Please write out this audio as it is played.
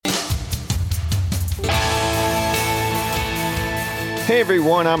Hey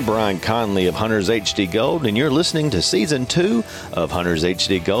everyone, I'm Brian Conley of Hunters HD Gold, and you're listening to Season 2 of Hunters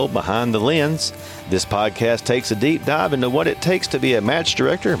HD Gold Behind the Lens. This podcast takes a deep dive into what it takes to be a match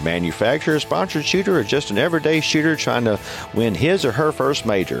director, manufacturer, sponsored shooter, or just an everyday shooter trying to win his or her first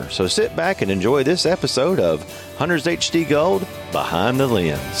major. So sit back and enjoy this episode of Hunters HD Gold Behind the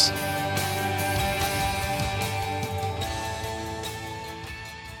Lens.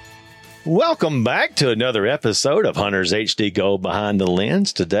 Welcome back to another episode of Hunters HD Gold Behind the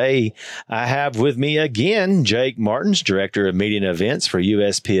Lens. Today, I have with me again, Jake Martins, Director of Media and Events for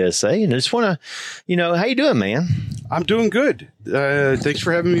USPSA. And I just want to, how you doing, man? I'm doing good. Thanks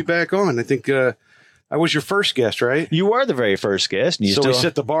for having me back on. I think I was your first guest, right? You were the very first guest. And we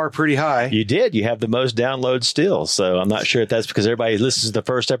set the bar pretty high. You did. You have the most downloads still. So I'm not sure if that's because everybody listens to the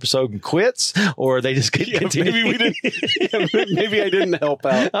first episode and quits, or they just continue. Maybe we didn't. Maybe I didn't help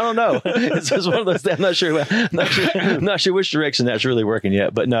out. I don't know. It's just one of those things. I'm not sure which direction that's really working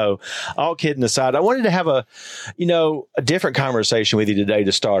yet. But no, all kidding aside, I wanted to have a different conversation with you today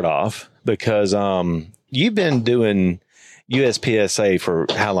to start off, because you've been doing USPSA for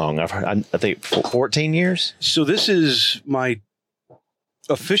how long? I think 14 years. So this is my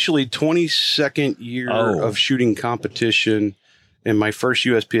officially 22nd year of shooting competition, and my first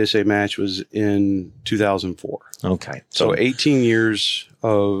USPSA match was in 2004. Okay. So 18 years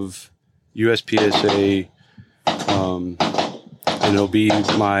of USPSA, and it'll be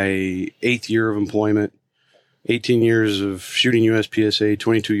my 8th year of employment, 18 years of shooting USPSA,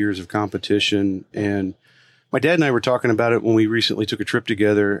 22 years of competition, and my dad and I were talking about it when we recently took a trip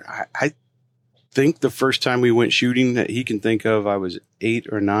together. I think the first time we went shooting that he can think of, I was 8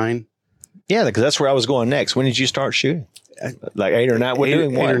 or 9. Yeah, because that's where I was going next. When did you start shooting? Like 8 or 9?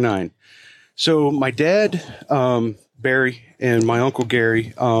 Eight or 9. So my dad, Barry, and my uncle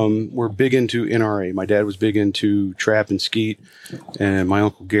Gary were big into NRA. My dad was big into trap and skeet, and my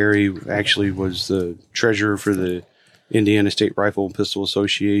uncle Gary actually was the treasurer for the Indiana State Rifle and Pistol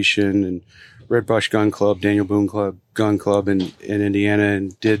Association and Red Brush Gun Club, Daniel Boone Club, Gun Club in Indiana,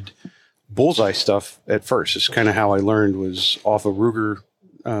 and did bullseye stuff at first. It's kind of how I learned, was off a Ruger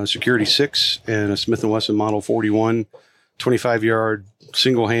Security 6 and a Smith & Wesson Model 41, 25-yard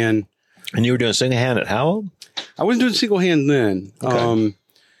single hand. And you were doing single hand at how old? I wasn't doing single hand then. Okay.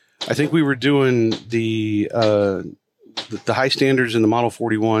 I think we were doing the high standards in the Model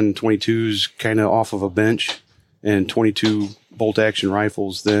 41 22s kind of off of a bench, and 22 bolt action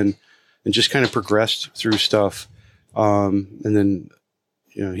rifles then, and just kind of progressed through stuff. And then,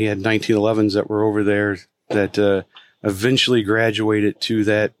 he had 1911s that were over there that eventually graduated to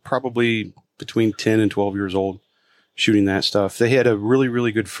that, probably between 10 and 12 years old, shooting that stuff. They had a really,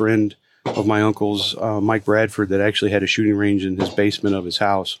 really good friend of my uncle's, Mike Bradford, that actually had a shooting range in his basement of his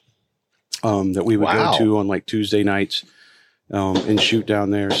house that we would go to on like Tuesday nights and shoot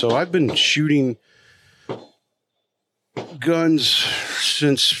down there. So I've been shooting guns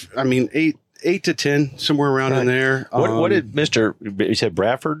since, 8 to 10, somewhere around in there. What did you said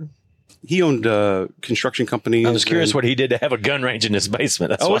Bradford? He owned a construction company. I was curious what he did to have a gun range in his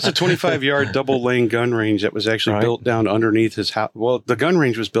basement. It's a 25-yard double lane gun range that was actually built down underneath his house. Well, the gun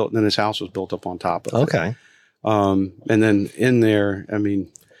range was built, and then his house was built up on top of it. Okay. And then in there,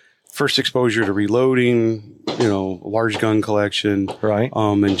 first exposure to reloading, large gun collection. Right.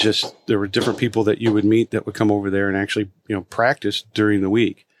 And just, there were different people that you would meet that would come over there and actually, practice during the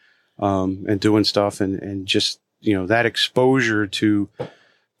week, and doing stuff, and just, that exposure to,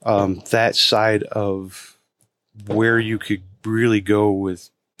 that side of where you could really go with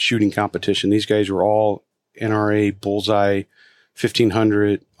shooting competition. These guys were all NRA, bullseye,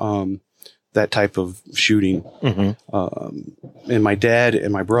 1500, that type of shooting. Mm-hmm. And my dad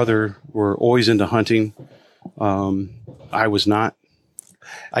and my brother were always into hunting. I was not.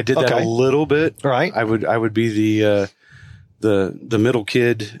 I did that a little bit. Right. I would be the middle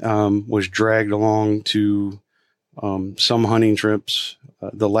kid, was dragged along to some hunting trips.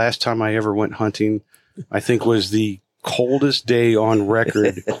 The last time I ever went hunting, I think, was the coldest day on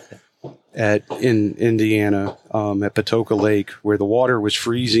record in Indiana, at Patoka Lake, where the water was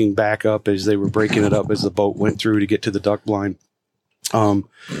freezing back up as they were breaking it up as the boat went through to get to the duck blind.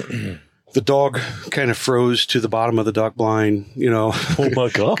 The dog kind of froze to the bottom of the duck blind, Oh my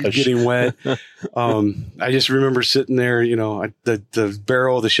gosh. getting wet. I just remember sitting there, the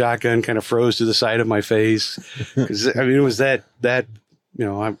barrel of the shotgun kind of froze to the side of my face. 'Cause, it was that,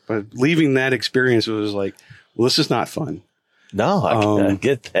 leaving that experience was like, well, this is not fun. No, I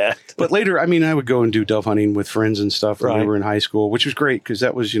get that. But later, I would go and do dove hunting with friends and stuff when we were in high school, which was great because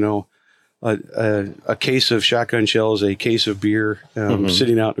that was, a case of shotgun shells, a case of beer,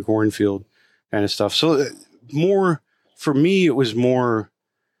 sitting out in a cornfield kind of stuff. So more for me, it was more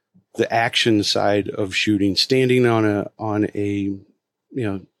the action side of shooting, standing on a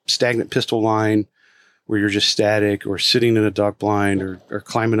stagnant pistol line where you're just static, or sitting in a duck blind, or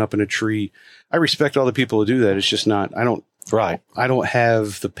climbing up in a tree. I respect all the people who do that. It's just not, I don't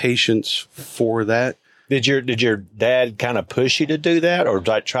have the patience for that. Did your dad kind of push you to do that, or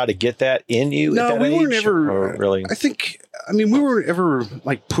try to get that in you? No, at that we weren't age, ever or really. We weren't ever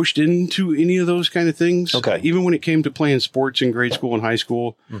like pushed into any of those kind of things. Okay. Even when it came to playing sports in grade school and high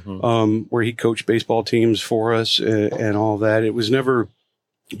school, where he coached baseball teams for us and all that, it was never,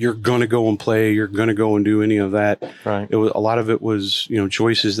 you're going to go and play, you're going to go and do any of that. Right. It was, a lot of it was,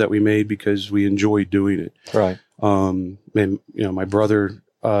 choices that we made because we enjoyed doing it. Right. And, my brother,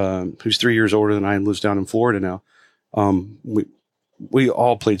 who's 3 years older than I and lives down in Florida now. We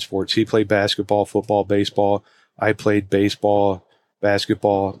all played sports. He played basketball, football, baseball. I played baseball,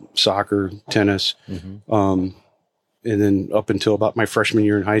 basketball, soccer, tennis. And then up until about my freshman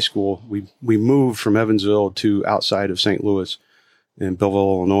year in high school, we moved from Evansville to outside of St. Louis in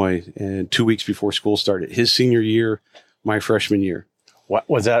Belleville, Illinois. And 2 weeks before school started, his senior year, my freshman year. What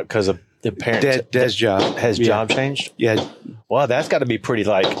was that? Because of the parents? Dad's job. Has job changed? Yeah. Well, that's got to be pretty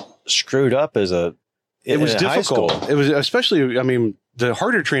screwed up as a. It was difficult. High school. It was especially, the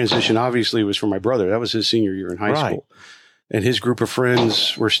harder transition obviously was for my brother. That was his senior year in high school. And his group of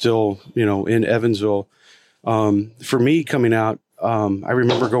friends were still, in Evansville. For me coming out, I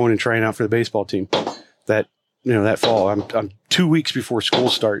remember going and trying out for the baseball team that fall. I'm 2 weeks before school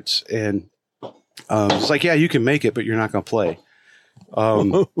starts, and it's like, yeah, you can make it, but you're not going to play.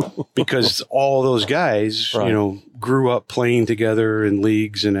 Because all those guys, grew up playing together in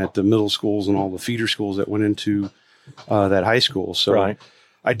leagues and at the middle schools and all the feeder schools that went into that high school. So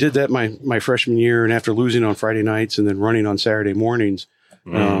I did that my freshman year, and after losing on Friday nights and then running on Saturday mornings,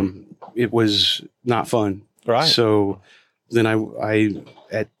 it was not fun. Right. So then I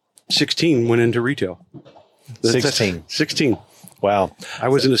at 16 went into retail. 16. Wow. I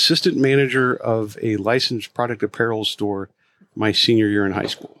was an assistant manager of a licensed product apparel store my senior year in high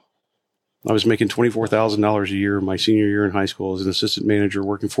school. I was making $24,000 a year my senior year in high school as an assistant manager,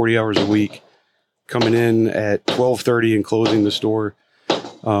 working 40 hours a week, coming in at 12:30 and closing the store.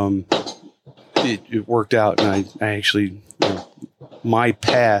 It worked out, and I actually, my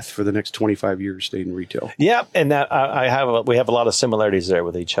path for the next 25 years stayed in retail. Yeah, and that we have a lot of similarities there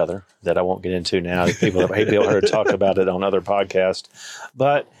with each other that I won't get into now. People have heard talk about it on other podcasts.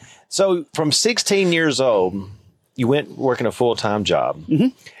 But so from 16 years old, you went working a full-time job.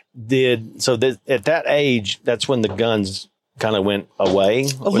 At that age, that's when the guns kind of went away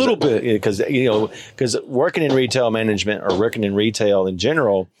a little bit, because working in retail management or working in retail in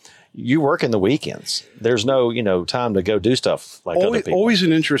general, you work in the weekends. There's no time to go do stuff like other people. Always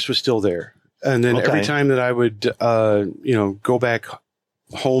an interest was still there, and then every time that I would go back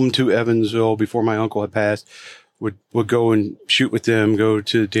home to Evansville before my uncle had passed, would go and shoot with them, go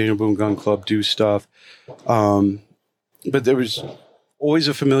to Daniel Boone Gun Club, do stuff. But there was always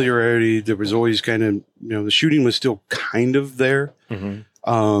a familiarity. There was always kind of, the shooting was still kind of there.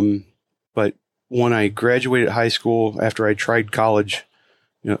 But when I graduated high school, after I tried college,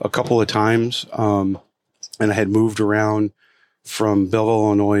 a couple of times, and I had moved around from Belleville,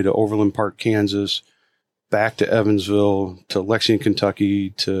 Illinois to Overland Park, Kansas, back to Evansville, to Lexington,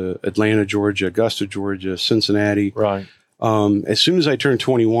 Kentucky, to Atlanta, Georgia, Augusta, Georgia, Cincinnati. Right. As soon as I turned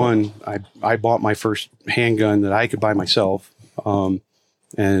 21, I bought my first handgun that I could buy myself.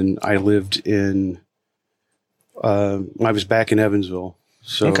 And I lived I was back in Evansville.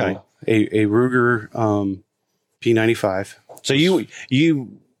 So a Ruger, P95. So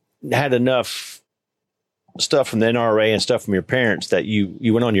you had enough stuff from the NRA and stuff from your parents that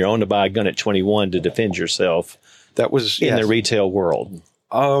you went on your own to buy a gun at 21 to defend yourself. That was in the retail world.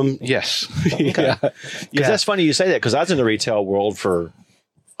 Yes. Okay. Yeah. That's funny you say that, because I was in the retail world for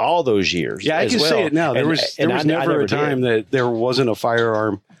all those years. Yeah, I can say it now. There was never a time that there wasn't a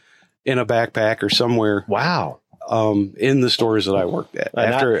firearm in a backpack or somewhere. Wow. In the stores that I worked at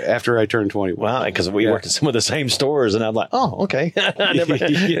after I turned 21. Wow, because we worked at some of the same stores, and I'm like, oh, okay.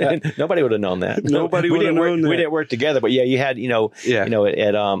 Nobody would have known that. Nobody would have known that. We didn't work together, but yeah, you had,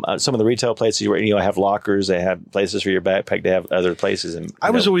 at some of the retail places where have lockers, they have places for your backpack, they have other places. And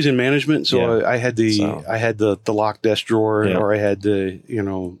I was always in management, so I had the locked desk drawer, or I had the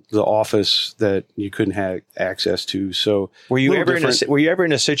office that you couldn't have access to. So were you ever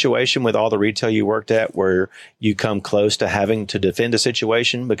in a situation with all the retail you worked at where you you come close to having to defend a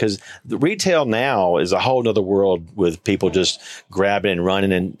situation? Because the retail now is a whole nother world with people just grabbing and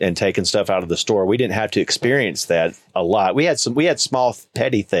running and taking stuff out of the store. We didn't have to experience that a lot. We had small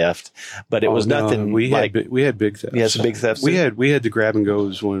petty theft, but it was nothing. We had big thefts. You had some big thefts. We had the grab and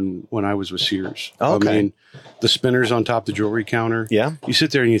goes when I was with Sears. Okay. I mean, the spinners on top of the jewelry counter. Yeah. You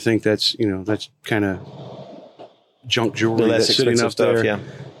sit there and you think that's kind of junk jewelry that's sitting up there. Yeah.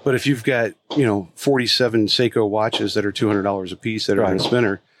 But if you've got, 47 Seiko watches that are $200 a piece that are in a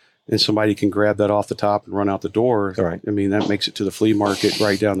spinner, and somebody can grab that off the top and run out the door, right. I mean, that makes it to the flea market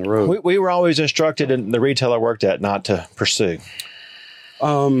right down the road. We were always instructed in the retail I worked at not to pursue.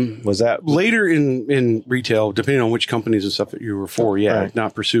 Was that later in retail, depending on which companies and stuff that you were for? Yeah, right.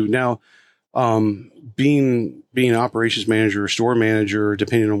 Not pursue. Now, being an operations manager or store manager,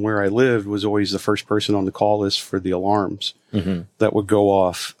 depending on where I lived, was always the first person on the call list for the alarms that would go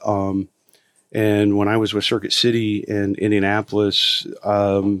off. And when I was with Circuit City in Indianapolis,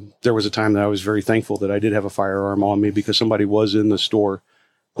 there was a time that I was very thankful that I did have a firearm on me, because somebody was in the store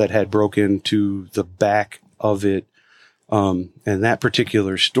that had broken into the back of it. And that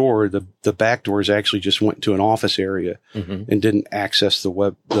particular store, the back doors actually just went to an office area and didn't access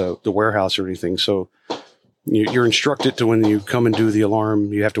the warehouse or anything. So you're instructed to, when you come and do the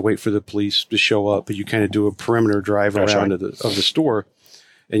alarm, you have to wait for the police to show up, but you kind of do a perimeter drive around of the store.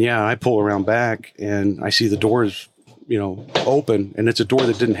 And yeah, I pull around back and I see the doors, open, and it's a door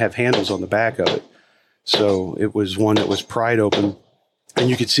that didn't have handles on the back of it. So it was one that was pried open, and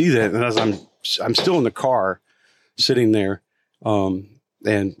you could see that. And as I'm still in the car sitting there, and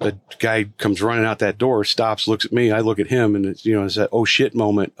the guy comes running out that door, stops, looks at me, I look at him, and it's that oh shit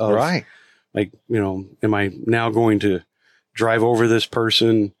moment of like, am I now going to drive over this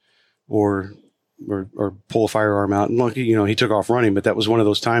person or pull a firearm out? And look, he took off running, but that was one of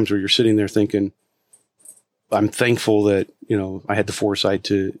those times where you're sitting there thinking, I'm thankful that, I had the foresight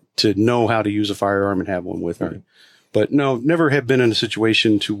to know how to use a firearm and have one with me. But no, never have been in a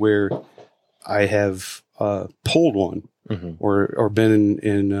situation to where I have pulled one or been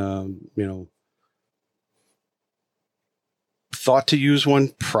in thought to use one,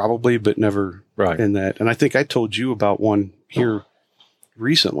 probably, but never in that. And I think I told you about one here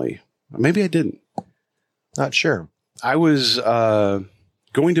recently. Maybe I didn't. Not sure. I was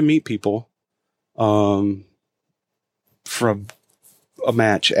going to meet people from a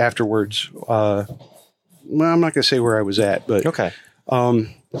match afterwards. Well, I'm not going to say where I was at, but okay.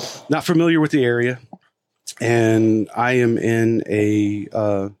 Not familiar with the area. And I am in a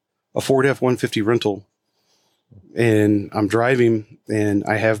Ford F-150 rental, and I'm driving, and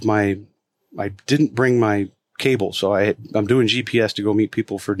I didn't bring my cable. So I'm doing GPS to go meet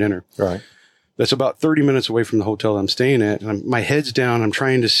people for dinner. Right. That's about 30 minutes away from the hotel I'm staying at. And my head's down. I'm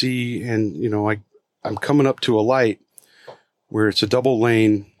trying to see. And, I'm coming up to a light where it's a double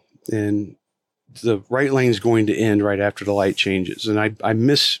lane, and the right lane is going to end right after the light changes. And I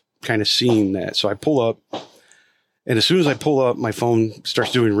miss kind of seeing that. So I pull up, and as soon as I pull up, my phone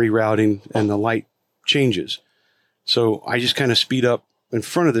starts doing rerouting and the light changes. So I just kind of speed up in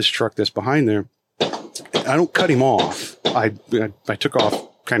front of this truck that's behind there. I don't cut him off. I took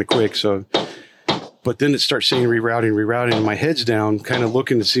off kind of quick. So, but then it starts saying rerouting, and my head's down, kind of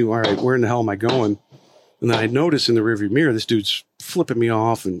looking to see, all right, where in the hell am I going? And then I notice in the rearview mirror, this dude's flipping me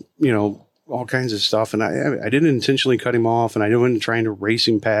off, and, all kinds of stuff. And I didn't intentionally cut him off, and I wasn't trying to race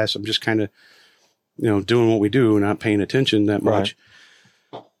him past. I'm just kind of, doing what we do, not paying attention that much.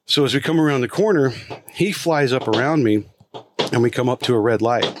 Right. So as we come around the corner, he flies up around me, and we come up to a red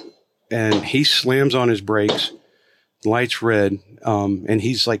light, and he slams on his brakes, light's red. And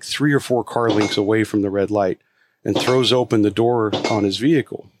he's like 3 or 4 car lengths away from the red light, and throws open the door on his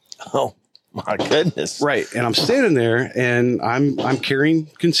vehicle. Oh my goodness. Right. And I'm standing there, and I'm carrying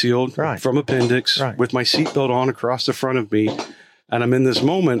concealed from appendix with my seatbelt on across the front of me. And I'm in this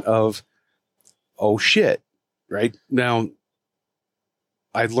moment of, oh shit. Right now,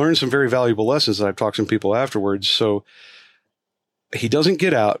 I've learned some very valuable lessons that I've talked to some people afterwards. So he doesn't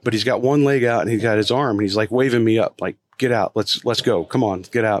get out, but he's got one leg out, and he's got his arm, and he's like waving me up, like, get out. Let's go. Come on,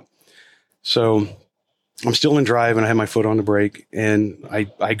 get out. So I'm still in drive, and I have my foot on the brake, and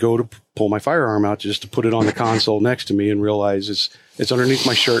I go to pull my firearm out just to put it on the console next to me, and realize it's underneath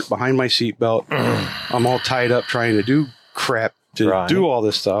my shirt, behind my seatbelt. I'm all tied up trying to do crap to do all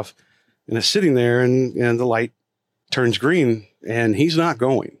this stuff. And it's sitting there, and the light turns green, and he's not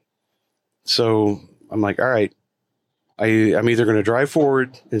going. So I'm like, all right, I'm either going to drive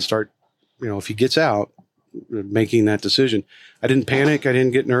forward and start, if he gets out, making that decision. I didn't panic. I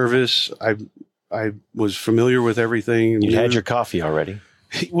didn't get nervous. I was familiar with everything. You had your coffee already.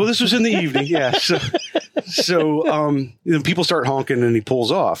 Well, this was in the evening. Yeah. So, people start honking and he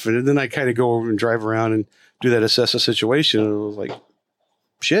pulls off. And then I kind of go over and drive around and do that assess the situation. And I was like,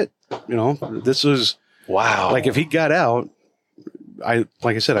 shit, this was wow. Like if he got out, like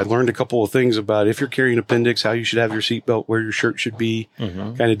I said, I learned a couple of things about if you're carrying appendix, how you should have your seatbelt, where your shirt should be,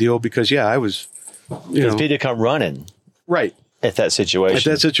 kind of deal. Because I was, because people come running right at that situation. At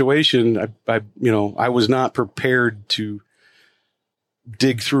that situation, I was not prepared to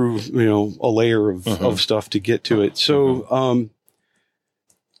dig through, a layer of stuff to get to it. So,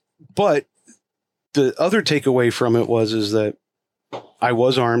 but the other takeaway from it is that I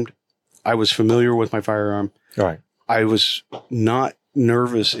was armed. I was familiar with my firearm. Right. I was not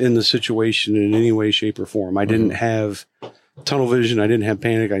nervous in the situation in any way, shape, or form. I didn't have tunnel vision. I didn't have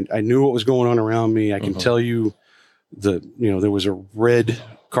panic. I knew what was going on around me. I can tell you there was a red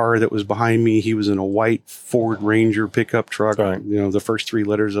car that was behind me. He was in a white Ford Ranger pickup truck. Right. The first 3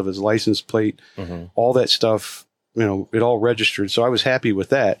 letters of his license plate, all that stuff. It all registered. So I was happy with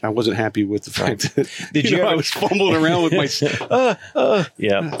that. I wasn't happy with the fact that I was fumbling around with my,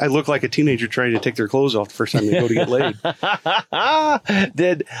 yeah. I look like a teenager trying to take their clothes off the first time they go to get laid.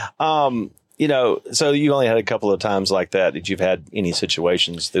 So you only had a couple of times like that. Did you have had any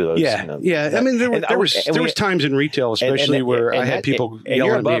situations through those? Yeah. I mean, there was times in retail, especially where I had people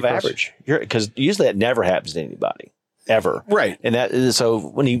yelling at me above average. Because usually that never happens to anybody. Ever. Right. And that is, so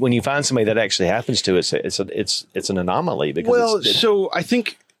when you find somebody that actually happens to, it's an anomaly because so I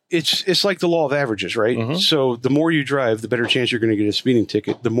think it's like the law of averages, right? So the more you drive, the better chance you're going to get a speeding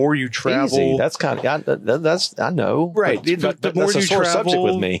ticket. The more you travel, easy. That's kind of I know, right? But the more you travel, subject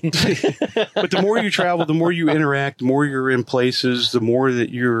with me. But the more you travel, the more you interact, the more you're in places, the more that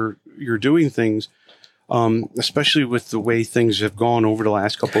you're doing things. Especially with the way things have gone over the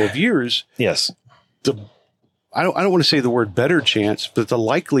last couple of years. Yes. I don't want to say the word better chance, but the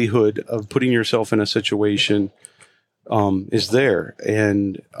likelihood of putting yourself in a situation is there.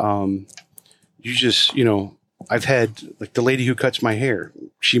 And you just, I've had like the lady who cuts my hair.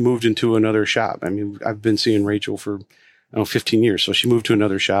 She moved into another shop. I mean, I've been seeing Rachel for 15 years. So she moved to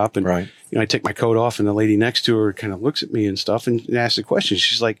another shop and I take my coat off and the lady next to her kind of looks at me and stuff and asks a question.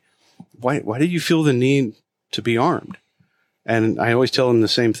 She's like, why do you feel the need to be armed? And I always tell them the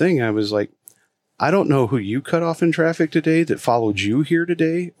same thing. I was like, I don't know who you cut off in traffic today that followed you here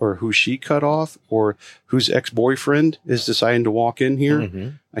today, or who she cut off, or whose ex-boyfriend is deciding to walk in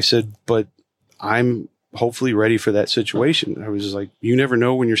here. I said, but I'm hopefully ready for that situation. I was like, you never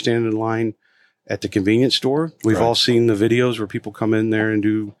know when you're standing in line at the convenience store. We've all seen the videos where people come in there and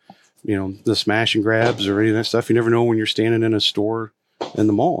do, the smash and grabs or any of that stuff. You never know when you're standing in a store in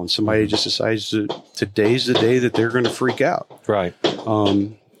the mall and somebody just decides today's the day that they're going to freak out. Right.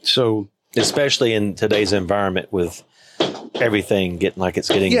 So, especially in today's environment with everything getting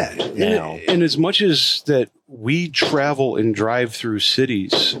now. And as much as that we travel and drive through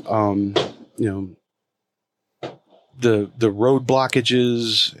cities, the road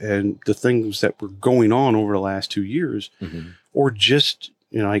blockages and the things that were going on over the last 2 years, or just,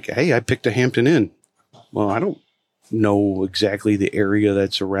 like, hey, I picked a Hampton Inn. Well, I don't know exactly the area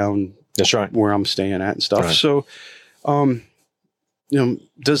that's around where I'm staying at and stuff. Right. So,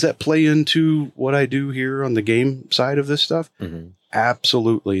 does that play into what I do here on the game side of this stuff?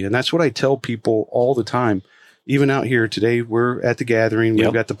 Absolutely. And that's what I tell people all the time. Even out here today, we're at the gathering.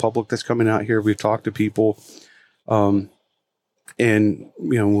 We've got the public that's coming out here. We've talked to people. And,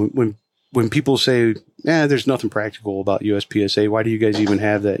 when people say, there's nothing practical about USPSA, why do you guys even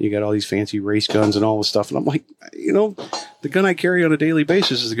have that? You got all these fancy race guns and all this stuff. And I'm like, the gun I carry on a daily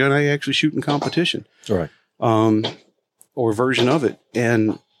basis is the gun I actually shoot in competition. Right. Or version of it.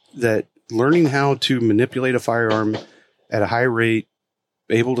 And that learning how to manipulate a firearm at a high rate,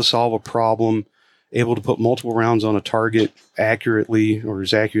 able to solve a problem, able to put multiple rounds on a target accurately, or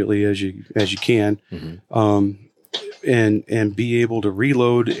as accurately as you can, and be able to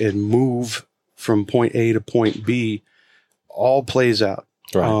reload and move from point A to point B, all plays out.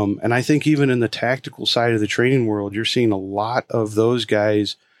 Right. And I think even in the tactical side of the training world, you're seeing a lot of those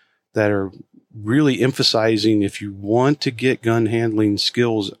guys that are really emphasizing, if you want to get gun handling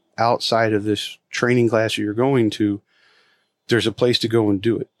skills outside of this training class you're going to, there's a place to go and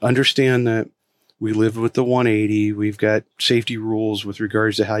do it. Understand that we live with the 180. We've got safety rules with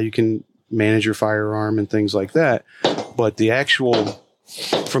regards to how you can manage your firearm and things like that. But the actual,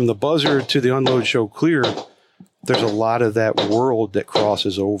 from the buzzer to the unload show clear, there's a lot of that world that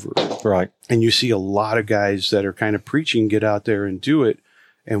crosses over. Right. And you see a lot of guys that are kind of preaching, get out there and do it.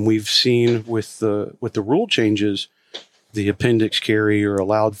 And we've seen with the rule changes, the appendix carry or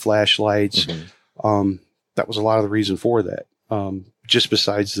allowed flashlights. That was a lot of the reason for that. just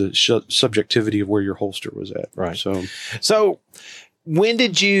besides the subjectivity of where your holster was at. Right. So when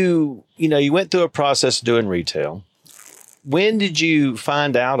did you went through a process of doing retail. When did you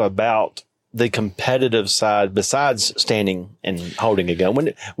find out about the competitive side besides standing and holding a gun?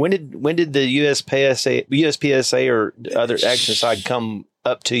 When did the USPSA or other action side come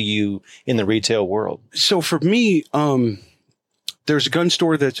up to you in the retail world? So for me, there's a gun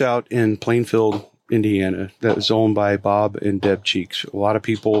store that's out in Plainfield, Indiana, that was owned by Bob and Deb Cheeks. A lot of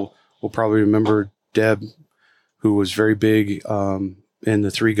people will probably remember Deb, who was very big in the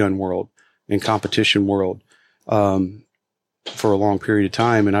 3-gun world and competition world for a long period of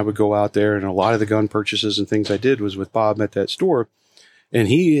time. And I would go out there, and a lot of the gun purchases and things I did was with Bob at that store. And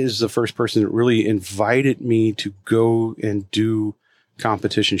he is the first person that really invited me to go and do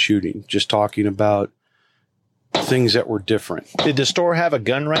competition shooting, just talking about things that were different. Did the store have a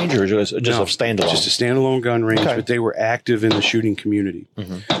gun range, or just a standalone? Just a standalone gun range, Okay. but they were active in the shooting community.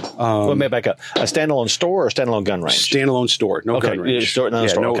 Let me back up. A standalone store or a standalone gun range? Standalone store, no gun range. Store.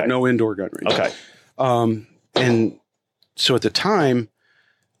 Okay. No indoor gun range. Okay. And so at the time,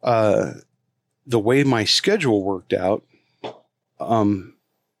 the way my schedule worked out,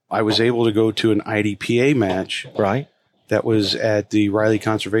 I was able to go to an IDPA match. Right. That was at the Riley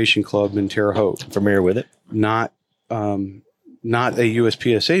Conservation Club in Terre Haute. Familiar with it? Not a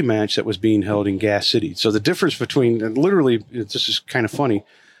USPSA match that was being held in Gas City. So the difference between, and literally, this is kind of funny,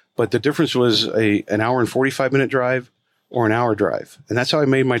 but the difference was an hour and 45-minute drive or an hour drive. And that's how I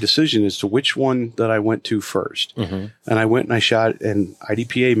made my decision as to which one that I went to first. Mm-hmm. And I went and I shot an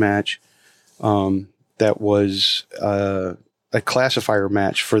IDPA match that was a classifier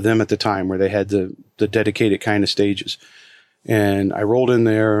match for them at the time, where they had the dedicated kind of stages. And I rolled in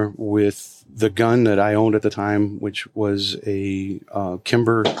there with the gun that I owned at the time, which was a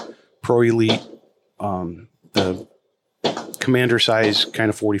Kimber Pro Elite, the commander size kind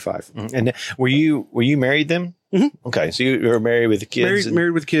of 45. Mm-hmm. And were you married then? Mm-hmm. Okay, so you were married with the kids.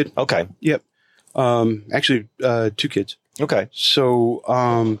 Married with a kid. Okay. Yep. Actually, 2 kids. Okay. So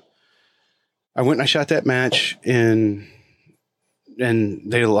I went and I shot that match, and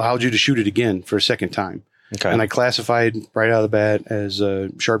they allowed you to shoot it again for a second time. Okay. And I classified right out of the bat as a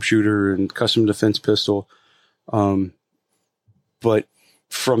sharpshooter and custom defense pistol. But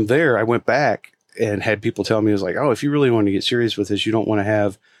from there, I went back and had people tell me, it was like, oh, if you really want to get serious with this, you don't want to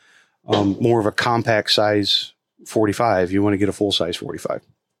have more of a compact size 45. You want to get a full size 45.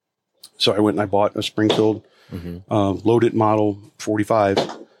 So I went and I bought a Springfield loaded model 45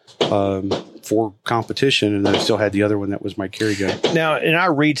 for competition. And then I still had the other one that was my carry gun. Now, in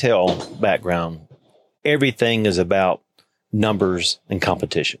our retail background, everything is about numbers and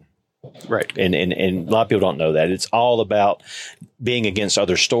competition. Right. And a lot of people don't know that. It's all about being against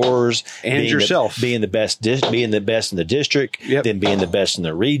other stores and yourself. Being the best in the district, then being the best in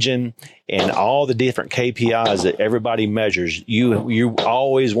the region, and all the different KPIs that everybody measures. You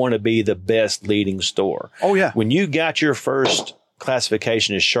always want to be the best leading store. Oh, yeah. When you got your first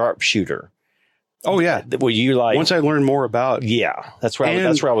classification as sharpshooter, oh, yeah. were you like, once I learned more about, that's where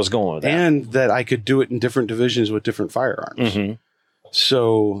I was going with that. And that I could do it in different divisions with different firearms. Mm-hmm.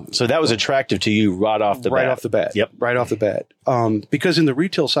 So that was attractive to you right off the bat. Yep. Right off the bat. Because in the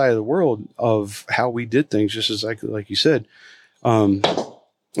retail side of the world of how we did things, just as like you said,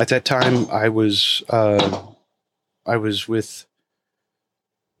 at that time I was with, I was with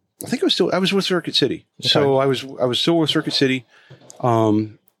Circuit City. Okay. So I was still with Circuit City.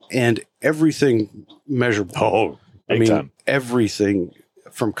 And everything measurable. Oh, big time. Everything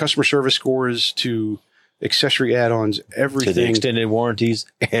from customer service scores to accessory add-ons, everything. To the extended warranties,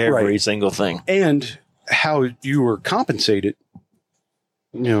 every single thing. And how you were compensated,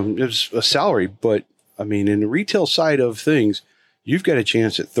 it was a salary. But, in the retail side of things, you've got a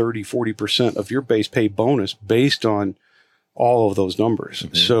chance at 30, 40% of your base pay bonus based on all of those numbers.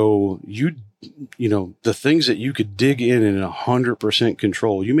 Mm-hmm. So the things that you could dig in 100%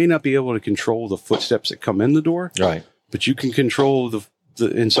 control, you may not be able to control the footsteps that come in the door. Right. But you can control the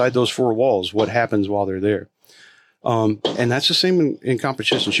inside those 4 walls, what happens while they're there. And that's the same in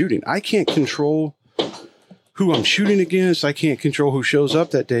competition shooting. I can't control who I'm shooting against. I can't control who shows up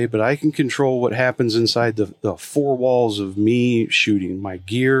that day, but I can control what happens inside the 4 walls of me shooting, my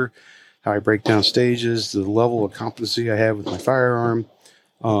gear, how I break down stages, the level of competency I have with my firearm,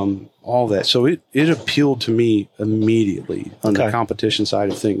 all that. So it appealed to me immediately on the competition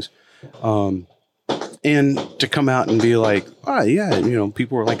side of things. And to come out and be like,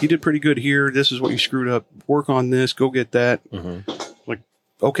 people were like, you did pretty good here. This is what you screwed up. Work on this. Go get that. Mm-hmm. Like,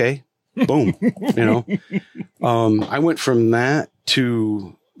 okay, boom. I went from that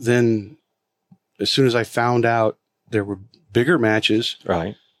to then, as soon as I found out there were bigger matches.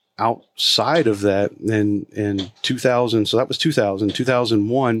 Right. Outside of that, in 2000, so that was 2000.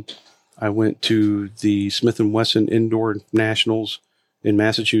 2001, I went to the Smith & Wesson Indoor Nationals in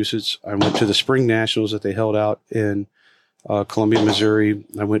Massachusetts. I went to the Spring Nationals that they held out in Columbia, Missouri.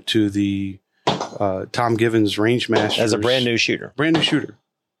 I went to the Tom Givens Range Masters. As a brand new shooter. Brand new shooter.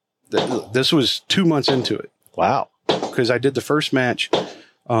 This was 2 months into it. Wow. Because I did the first match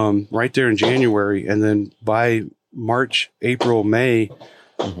right there in January, and then by March, April, May,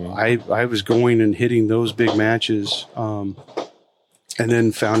 I was going and hitting those big matches, and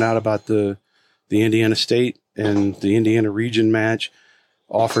then found out about the Indiana State and the Indiana Region match.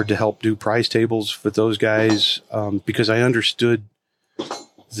 Offered to help do prize tables with those guys because I understood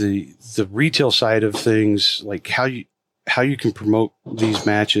the retail side of things, like how you can promote these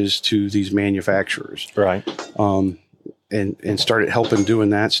matches to these manufacturers, right? And started helping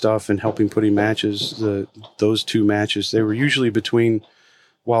doing that stuff and helping putting matches. Those 2 matches, they were usually between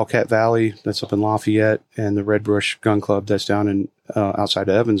Wildcat Valley, that's up in Lafayette, and the Red Brush Gun Club, that's down in outside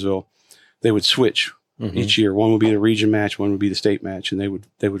of Evansville. They would switch each year. One would be the region match, one would be the state match, and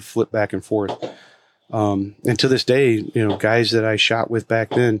they would flip back and forth. And to this day, guys that I shot with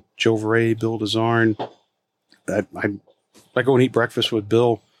back then, Joe Veray, Bill DeZarn, I go and eat breakfast with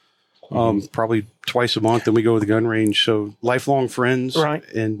Bill probably twice a month, and we go to the gun range. So lifelong friends. Right.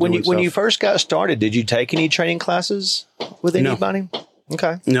 And when you first got started, did you take any training classes with anybody? No.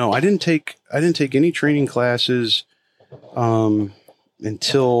 Okay. No, I didn't take any training classes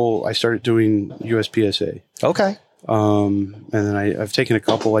until I started doing USPSA. Okay. And then I've taken a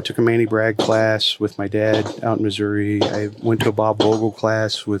couple. I took a Manny Bragg class with my dad out in Missouri. I went to a Bob Vogel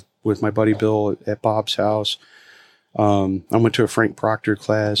class with my buddy Bill at Bob's house. I went to a Frank Proctor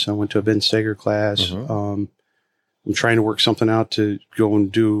class. I went to a Ben Steger class. I'm trying to work something out to go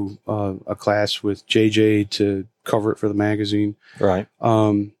and do a class with JJ to cover it for the magazine. Right.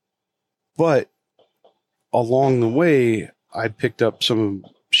 But along the way, I picked up some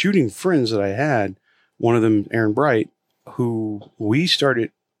shooting friends that I had. One of them, Aaron Bright, who we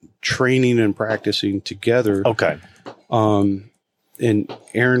started training and practicing together. Okay. And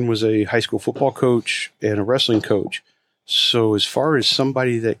Aaron was a high school football coach and a wrestling coach. So as far as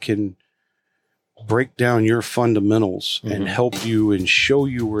somebody that can break down your fundamentals and help you and show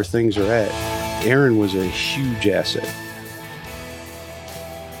you where things are at, Aaron was a huge asset.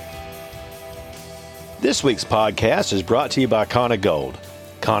 This week's podcast is brought to you by Kona Gold.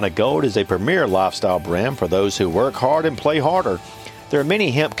 Kona Gold is a premier lifestyle brand for those who work hard and play harder. There are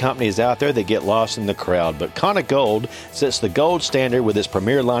many hemp companies out there that get lost in the crowd, but Kona Gold sets the gold standard with its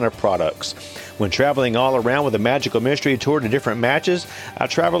premier line of products. When traveling all around with a Magical Mystery Tour to different matches, I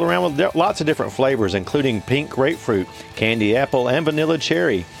travel around with lots of different flavors, including pink grapefruit, candy apple, and vanilla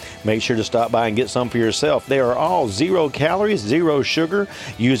cherry. Make sure to stop by and get some for yourself. They are all 0 calories, 0 sugar,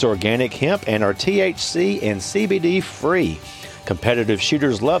 use organic hemp, and are THC and CBD free. Competitive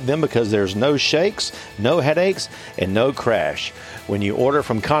shooters love them because there's no shakes, no headaches, and no crash. When you order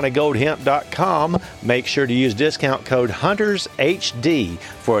from KonaGoldHemp.com, make sure to use discount code HuntersHD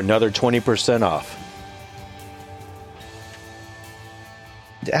for another 20% off.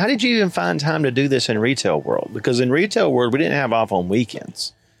 How did you even find time to do this in retail world? Because in retail world, we didn't have off on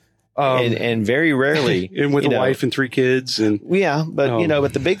weekends. And very rarely. And with a wife and 3 kids. And yeah, but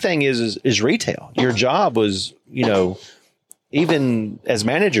but the big thing is retail. Your job was, even as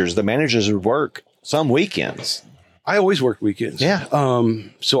managers, the managers would work some weekends. I always worked weekends. Yeah.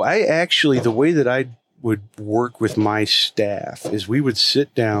 So I actually, the way that I would work with my staff is we would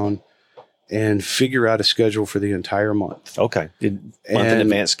sit down and figure out a schedule for the entire month. Okay. Month in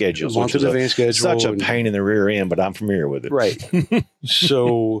advance schedules. Month in advance schedule. Such a pain in the rear end, but I'm familiar with it. Right.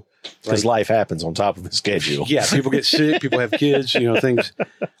 So. Because life happens on top of the schedule. Yeah. People get sick. People have kids, things.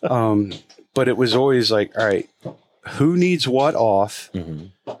 But it was always like, all right, who needs what off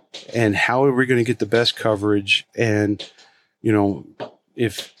and how are we going to get the best coverage? And,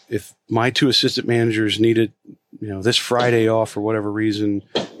 if my 2 assistant managers needed, this Friday off for whatever reason,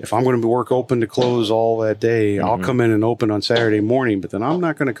 if I'm going to work open to close all that day, I'll come in and open on Saturday morning, but then I'm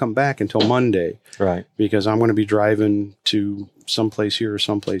not going to come back until Monday. Right. Because I'm going to be driving to someplace here or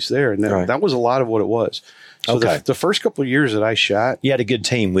someplace there. And that was a lot of what it was. So the first couple of years that I shot, you had a good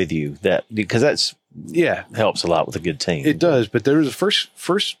team with you because that's, helps a lot with a good team. It does. But there was the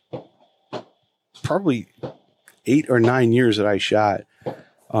first probably 8 or 9 years that I shot.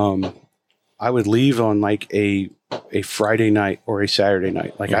 I would leave on like a Friday night or a Saturday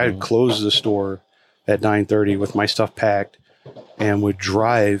night. Like I would close the store at 9:30 with my stuff packed and would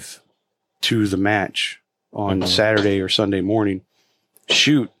drive to the match on Saturday or Sunday morning,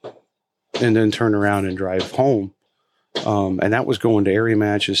 shoot, and then turn around and drive home And that was going to area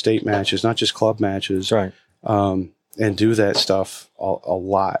matches, state matches, not just club matches. Right. And do that stuff a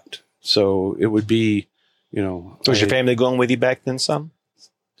lot. So it would be, Was your family going with you back then some?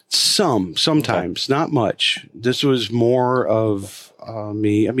 Sometimes, not much. This was more of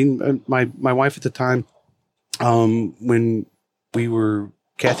me. I mean, my wife at the time, when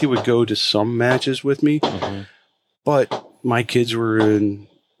Kathy would go to some matches with me, but my kids were in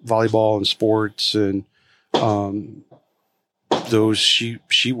volleyball and sports, and those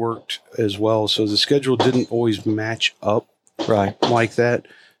she worked as well. So the schedule didn't always match up like that.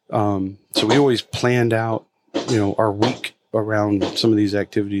 So we always planned out, our week around some of these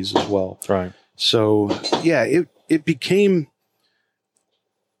activities as well. Right. So yeah, it became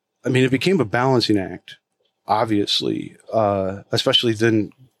a balancing act, obviously, especially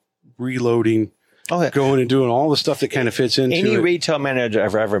then reloading, going and doing all the stuff that kind of fits into any it. retail manager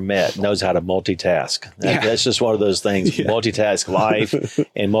I've ever met knows how to multitask. That's just one of those things. Yeah. Multitask life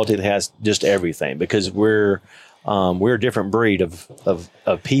and multitask just everything, because we're a different breed of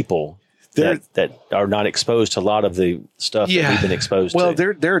people that are not exposed to a lot of the stuff that we've been exposed to. Well,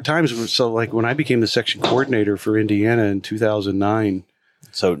 there are times like when I became the section coordinator for Indiana in 2009.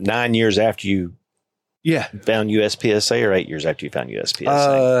 So 9 years after you found USPSA, or 8 years after you found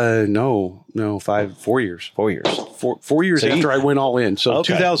USPSA? No, 4 years. 4 years. 4 years after I went all in. So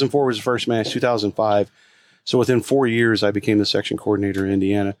 2004 was the first match, 2005. So within 4 years, I became the section coordinator in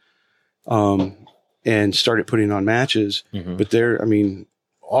Indiana, and started putting on matches. Mm-hmm. But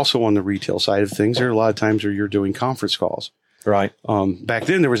also on the retail side of things, there are a lot of times where you're doing conference calls. Right. Back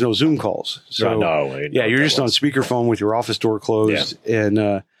then, there was no Zoom calls. So you're just on speakerphone with your office door closed,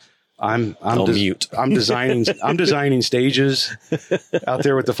 and I'm mute. I'm designing stages out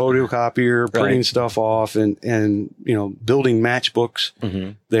there with the photocopier, printing stuff off, and building matchbooks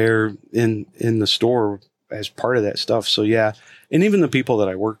there in the store as part of that stuff. So yeah, and even the people that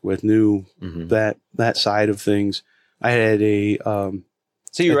I worked with knew that side of things. I had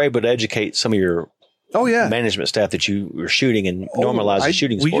so you were able to educate some of your management staff that you were shooting and normalize the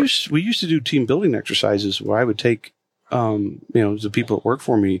shooting sports. We used to do team building exercises where I would take the people that work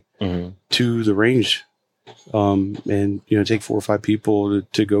for me to the range, and take 4 or 5 people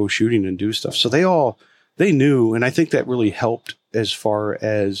to go shooting and do stuff. So they knew, and I think that really helped as far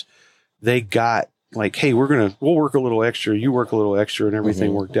as they got like, hey, we'll work a little extra, you work a little extra, and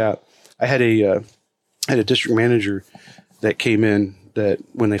everything worked out. I had a district manager that came in that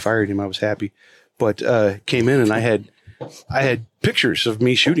when they fired him, I was happy, but came in and I had pictures of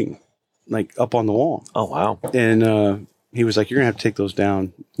me shooting like up on the wall. Oh, wow. And he was like, you're going to have to take those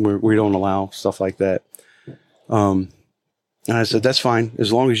down. We don't allow stuff like that. And I said, that's fine.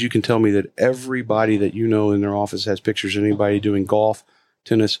 As long as you can tell me that everybody that in their office has pictures of anybody doing golf,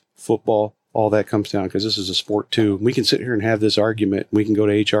 tennis, football, all that comes down, because this is a sport too. We can sit here and have this argument. We can go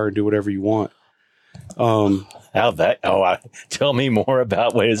to HR and do whatever you want. Tell me more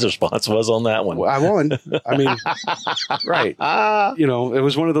about what his response was on that one. Well, I won. Right. It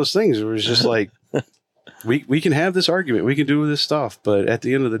was one of those things where it was just like, we can have this argument, we can do this stuff, but at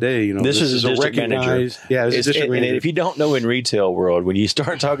the end of the day, this is a district manager. Yeah, it's a district manager. And if you don't know, in retail world, when you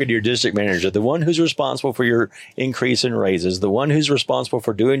start talking to your district manager, the one who's responsible for your increase in raises, the one who's responsible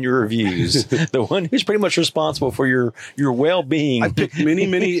for doing your reviews, the one who's pretty much responsible for your well-being. I picked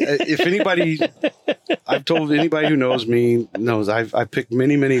many. If anybody, I've told anybody who knows me knows I picked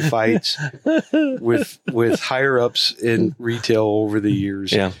many fights with higher ups in retail over the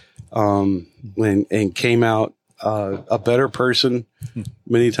years. Yeah. And came out a better person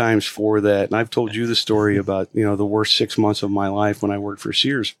many times for that. And I've told you the story about, the worst 6 months of my life when I worked for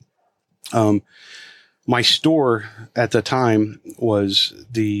Sears. My store at the time was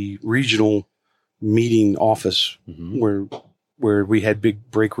the regional meeting office where we had big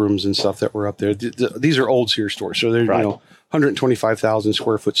break rooms and stuff that were up there. These are old Sears stores. So they're, 125,000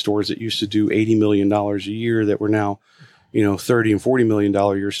 square foot stores that used to do $80 million a year that were now, $30 and $40 million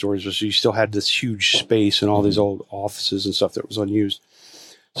a year stores. So you still had this huge space and all these old offices and stuff that was unused.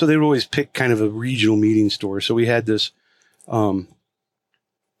 So they would always pick kind of a regional meeting store. So we had this, and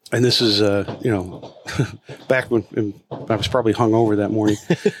this is, back when I was probably hungover that morning.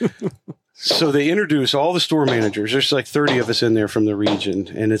 So they introduce all the store managers. There's like 30 of us in there from the region,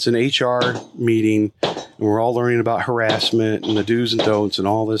 and it's an HR meeting, and we're all learning about harassment and the do's and don'ts and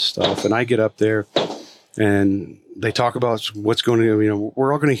all this stuff. And I get up there, and they talk about what's going to,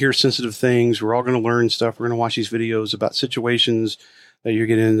 we're all going to hear sensitive things. We're all going to learn stuff. We're going to watch these videos about situations that you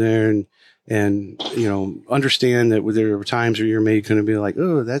get in there and understand that there are times where you're maybe going to be like,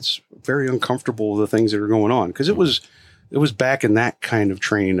 oh, that's very uncomfortable, the things that are going on. Because it was back in that kind of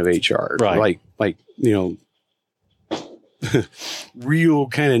training of HR. Right. Like, real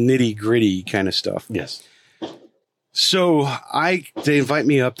kind of nitty gritty kind of stuff. Yes. So they invite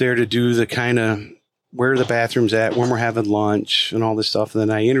me up there to do the kind of where the bathroom's at, when we're having lunch and all this stuff. And then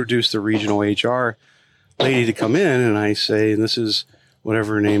I introduce the regional HR lady to come in, and I say, and this is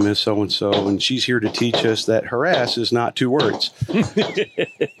whatever her name is, so-and-so, and she's here to teach us that harass is not 2 words.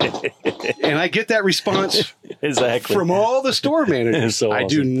 And I get that response exactly from all the store managers. So I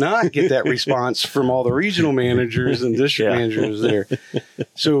do not get that response from all the regional managers and district managers there.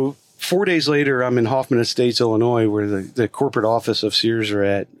 So 4 days later, I'm in Hoffman Estates, Illinois, where the corporate office of Sears are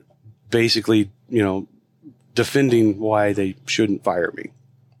at, basically, defending why they shouldn't fire me.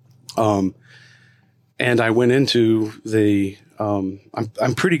 And I went into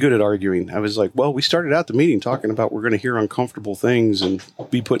I'm pretty good at arguing. I was like, well, we started out the meeting talking about we're going to hear uncomfortable things and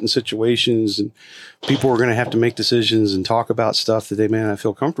be put in situations, and people were going to have to make decisions and talk about stuff that they may not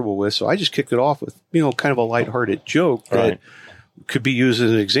feel comfortable with. So I just kicked it off with, kind of a lighthearted joke that could be used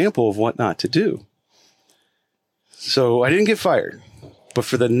as an example of what not to do. So I didn't get fired, but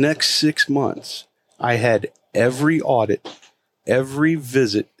for the next 6 months, I had every audit, every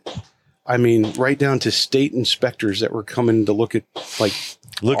visit. I mean, right down to state inspectors that were coming to look at,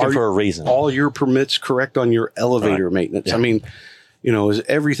 looking for a reason. All your permits correct on your elevator maintenance. Yeah. I mean, is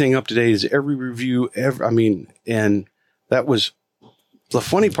everything up to date? Is every review and that was the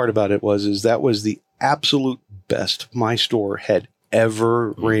funny part about it is that was the absolute best my store had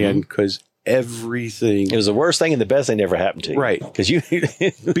ever ran, because everything. It was the worst thing and the best thing never happened to you. Right.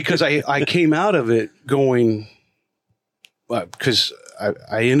 Because I came out of it going, because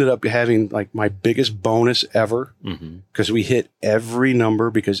I ended up having my biggest bonus ever, because we hit every number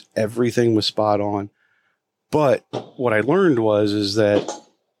because everything was spot on. But what I learned is that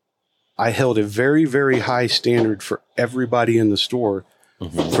I held a very, very high standard for everybody in the store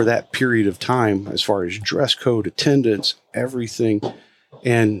for that period of time, as far as dress code, attendance, everything.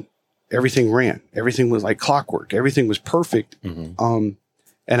 And everything ran. Everything was like clockwork. Everything was perfect. And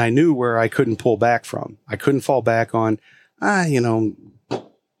I knew where I couldn't pull back from. I couldn't fall back on,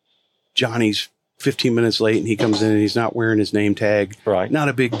 Johnny's 15 minutes late and he comes in and he's not wearing his name tag. Right. Not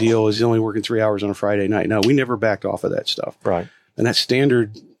a big deal. He's only working 3 hours on a Friday night. No, we never backed off of that stuff. Right. And that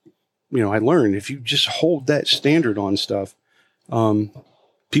standard, I learned if you just hold that standard on stuff,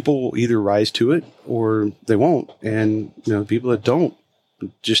 people will either rise to it or they won't. And, people that don't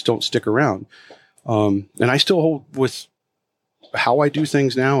just don't stick around. And I still hold with how I do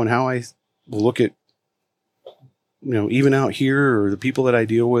things now and how I look at, even out here, or the people that I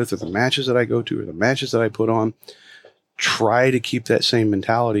deal with, or the matches that I go to, or the matches that I put on, try to keep that same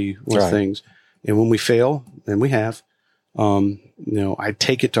mentality with things. And when we fail, and we have, I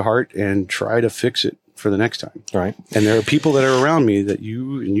take it to heart and try to fix it for the next time. Right. And there are people that are around me that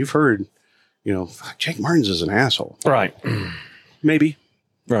you've heard, Jake Martins is an asshole. Right. Maybe.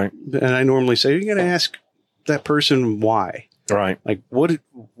 Right. And I normally say, you got to ask that person why. Right.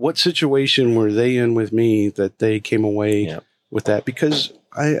 What situation were they in with me that they came away with that? Because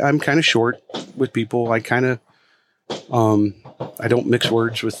I'm kind of short with people. I kind of, I don't mix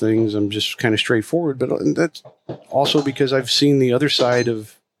words with things. I'm just kind of straightforward, but that's also because I've seen the other side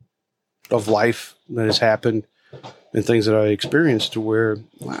of life that has happened and things that I experienced, to where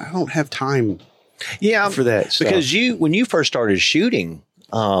I don't have time for that stuff. Because when you first started shooting,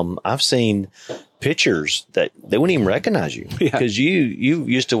 I've seen pictures that they wouldn't even recognize you, because you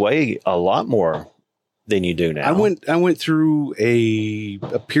used to weigh a lot more than you do now. I went through a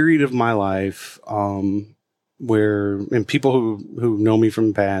period of my life where, and people who know me from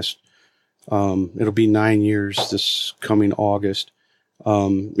the past, it'll be 9 years this coming August.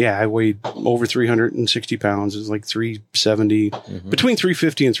 I weighed over 360 pounds. It was like 370, between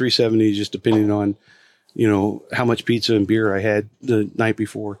 350 and 370, just depending on, how much pizza and beer I had the night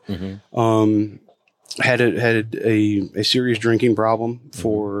before. Had a serious drinking problem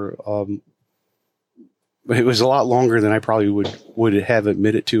for, it was a lot longer than I probably would have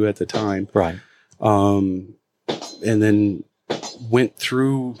admitted to at the time. Right. And then went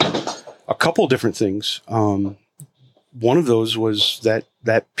through a couple different things. One of those was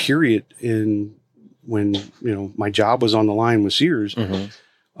that period when, my job was on the line with Sears,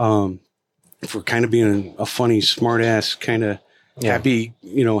 for kind of being a funny, smart ass kind of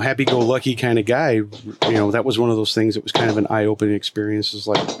happy-go-lucky kind of guy. That was one of those things that was kind of an eye-opening experience. It's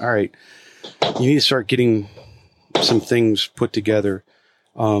like, all right, you need to start getting some things put together.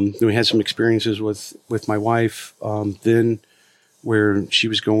 Then we had some experiences with my wife, then where she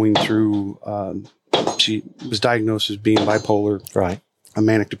was going through, she was diagnosed as being bipolar, right, a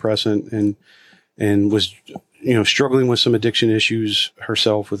manic depressant, and was, struggling with some addiction issues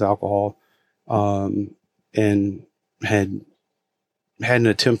herself with alcohol. And had an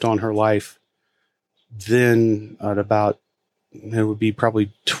attempt on her life. Then at about, it would be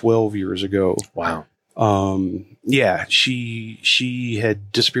probably 12 years ago. Wow. Yeah, she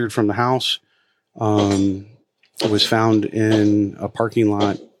had disappeared from the house. Was found in a parking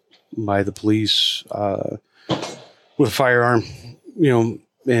lot by the police with a firearm,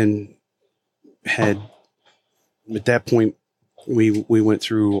 and had, at that point, we went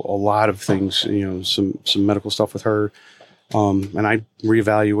through a lot of things, some medical stuff with her. And I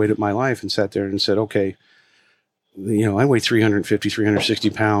reevaluated my life and sat there and said, okay, I weigh 350, 360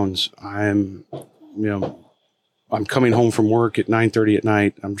 pounds. I'm coming home from work at 9:30 at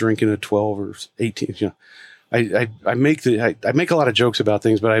night. I'm drinking at 12 or 18, I make a lot of jokes about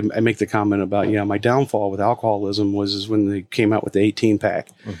things, but I make the comment about, my downfall with alcoholism is when they came out with the 18 pack.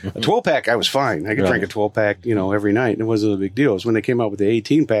 A 12 pack, I was fine. I could drink a 12 pack, every night, and it wasn't a big deal. It was when they came out with the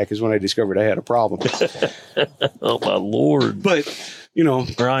 18 pack is when I discovered I had a problem. Oh my Lord. But,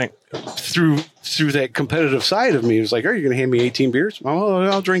 right. through that competitive side of me, it was like, are you going to hand me 18 beers? Oh,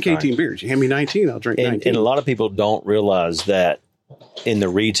 I'll drink 18 beers. You hand me 19, I'll drink 19. And a lot of people don't realize that in the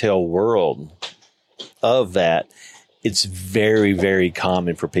retail world of that, it's very, very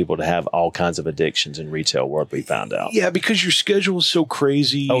common for people to have all kinds of addictions in retail world, we found out. Yeah, because your schedule is so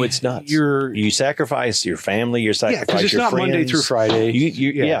crazy. Oh, it's nuts. You sacrifice your family, you sacrifice your friends. Monday through Friday.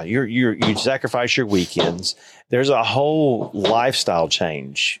 You sacrifice your weekends. There's a whole lifestyle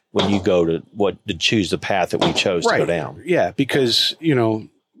change when you go to choose the path that we chose to go down. Yeah, because,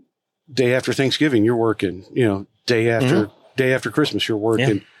 day after Thanksgiving, you're working. Day after Christmas, you're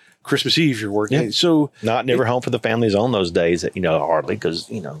working. Yeah. Christmas Eve, you're working. Yeah. So never home for the families on those days that, hardly, because,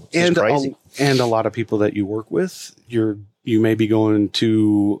 it's crazy. And a lot of people that you work with, you may be going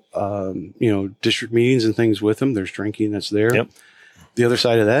to, district meetings and things with them. There's drinking that's there. Yep. The other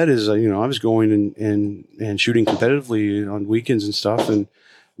side of that is, I was going and shooting competitively on weekends and stuff. And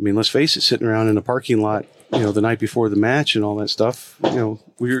I mean, let's face it, sitting around in a parking lot, the night before the match and all that stuff,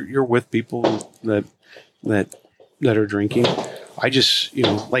 you're with people that are drinking. I just,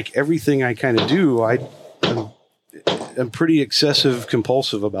 like everything I kind of do, I'm pretty excessive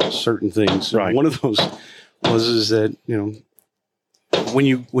compulsive about certain things. Right. One of those is that, when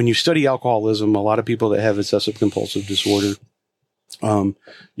you study alcoholism, a lot of people that have excessive compulsive disorder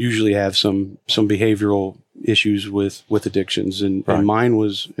usually have some behavioral issues with addictions. And mine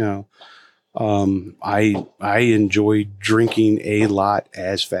was, I enjoyed drinking a lot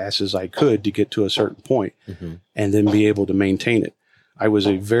as fast as I could to get to a certain point, and then be able to maintain it. I was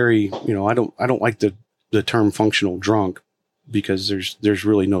a very, I don't like the term functional drunk, because there's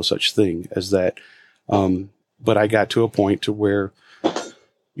really no such thing as that. But I got to a point to where,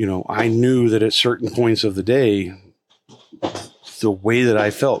 I knew that at certain points of the day, the way that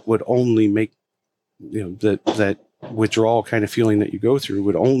I felt would only make, that withdrawal kind of feeling that you go through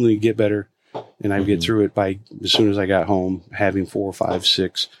would only get better. And I'd get through it by, as soon as I got home, having 4, 5,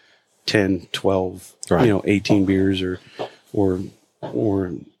 6, 10, 12, 18 beers or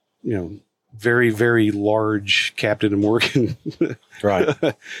very, very large Captain Morgan. Right.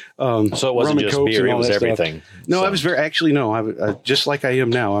 So it wasn't just beer, it was everything. No, I was I just like I am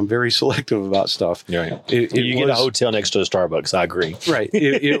now, I'm very selective about stuff. Right. You get a hotel next to a Starbucks, I agree. Right.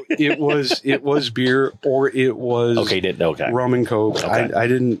 It was beer, or it was rum and Coke. Okay. I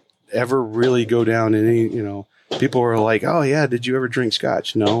didn't ever really go down in any, people were like, oh yeah, did you ever drink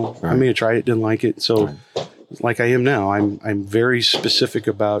scotch? No. Right. I mean, I tried it, didn't like it. So like I am now, I'm very specific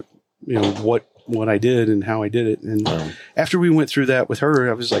about, what I did and how I did it. And after we went through that with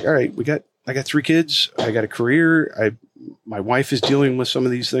her, I was like, all right, I got 3 kids. I got a career. My wife is dealing with some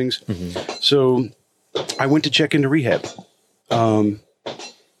of these things. So I went to check into rehab. And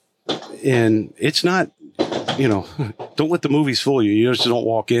it's not, don't let the movies fool you. You just don't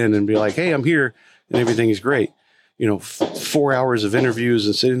walk in and be like, hey, I'm here and everything is great. 4 hours of interviews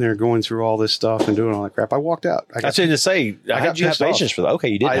and sitting there going through all this stuff and doing all that crap. I walked out. I got patience for that. Okay,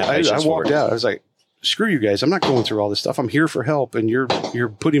 you didn't have patience. I walked out. I was like, screw you guys. I'm not going through all this stuff. I'm here for help, and you're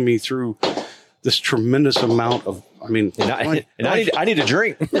putting me through this tremendous amount of. I mean, I need a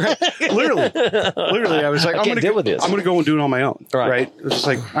drink. Literally, I was like, I'm going to deal with this. I'm going to go and do it on my own. Right? It's just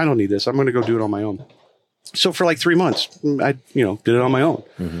like, I don't need this. I'm going to go do it on my own. So for like 3 months, I did it on my own,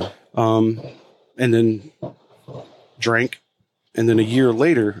 and then drank. And then a year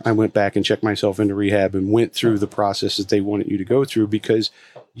later, I went back and checked myself into rehab and went through the process that they wanted you to go through, because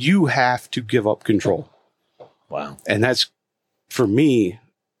you have to give up control. Wow. And that's, for me,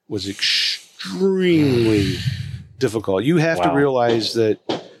 was extremely difficult. You have to realize that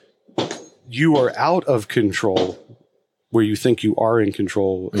you are out of control where you think you are in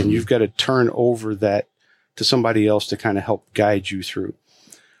control, and you've got to turn over that to somebody else to kind of help guide you through.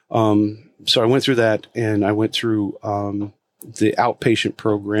 So I went through that, and I went through the outpatient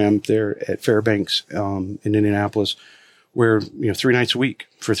program there at Fairbanks in Indianapolis, where 3 nights a week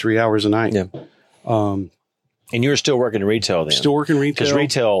for 3 hours a night. Yeah. And you were still working in retail then? Still working retail. Because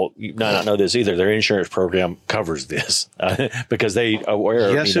retail, you might not know this either, their insurance program covers this because they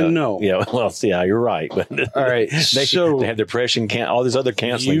aware. Yes and no. Yeah, well, yeah, you're right. But all right, they have depression, all this other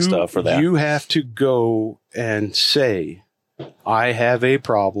canceling stuff for that. You have to go and say, I have a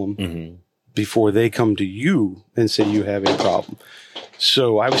problem before they come to you and say you have a problem.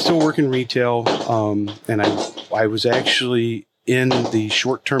 So I was still working retail, and I was actually in the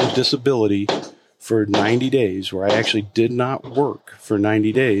short-term disability for 90 days, where I actually did not work for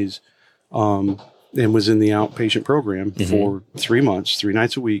 90 days, and was in the outpatient program for 3 months, 3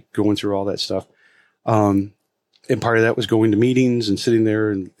 nights a week, going through all that stuff. And part of that was going to meetings and sitting there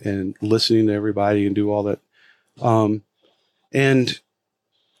and listening to everybody and do all that. And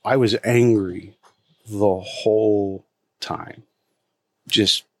I was angry the whole time,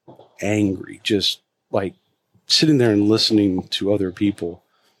 just angry, just like sitting there and listening to other people.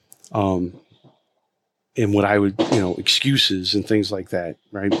 And what I would, excuses and things like that,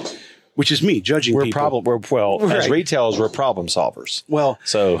 right? Which is me judging people. As retailers, we're problem solvers. Well,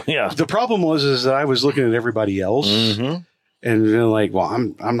 so yeah. The problem was that I was looking at everybody else, and then like, well,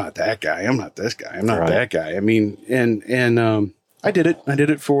 I'm not that guy. I'm not this guy. I'm not that guy. I mean, and I did it. I did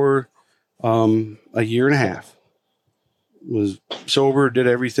it for a year and a half. Was sober, did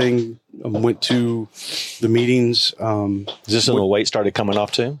everything. Went to the meetings. Is this when the weight started coming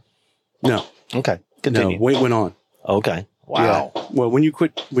off too? No. Okay. Continue. No, weight went on. Okay. Wow. Yeah. Well, when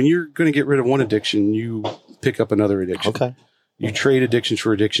you're going to get rid of one addiction, you pick up another addiction. Okay. You trade addictions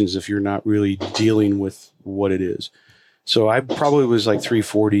for addictions if you're not really dealing with what it is. So I probably was like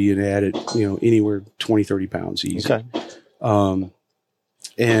 340 and added, anywhere 20, 30 pounds easy. Okay.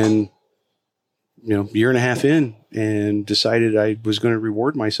 And, year and a half in, and decided I was going to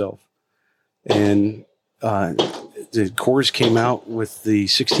reward myself. And, the Coors came out with the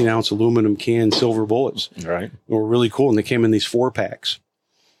 16-ounce aluminum can silver bullets. Right. They were really cool, and they came in these 4-packs.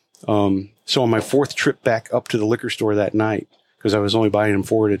 So on my 4th trip back up to the liquor store that night, because I was only buying them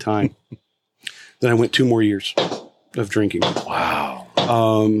 4 at a time, then I went 2 more years of drinking. Wow.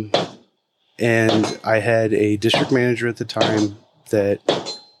 And I had a district manager at the time that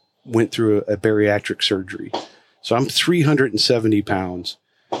went through a bariatric surgery. So I'm 370 pounds.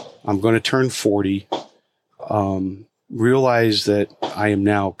 I'm going to turn 40. Realize that I am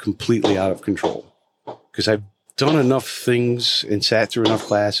now completely out of control because I've done enough things and sat through enough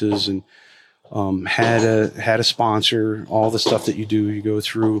classes and had a sponsor, all the stuff that you go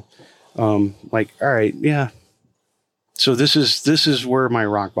through. Like, all right, yeah. So this is where my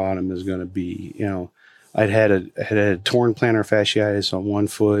rock bottom is going to be. I had a torn plantar fasciitis on one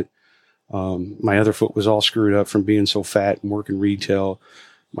foot. My other foot was all screwed up from being so fat and working retail.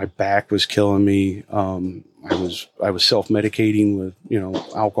 My back was killing me. I was self-medicating with,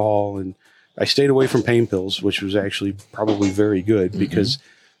 alcohol, and I stayed away from pain pills, which was actually probably very good because,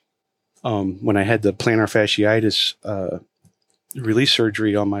 when I had the plantar fasciitis, release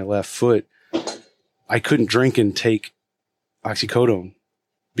surgery on my left foot, I couldn't drink and take oxycodone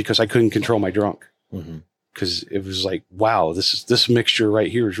because I couldn't control my drunk. Because it was like, wow, this mixture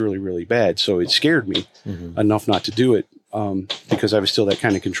right here is really, really bad. So it scared me enough not to do it. Because I was still that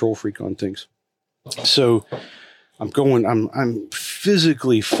kind of control freak on things. So I'm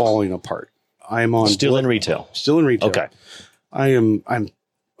physically falling apart. I'm on still in retail. Okay. I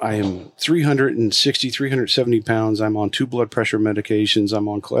am 360, 370 pounds. I'm on 2 blood pressure medications. I'm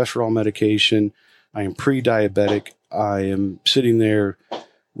on cholesterol medication. I am pre-diabetic. I am sitting there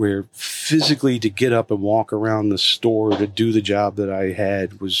where physically to get up and walk around the store to do the job that I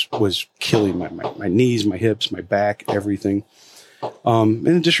had was killing my knees, my hips, my back, everything. And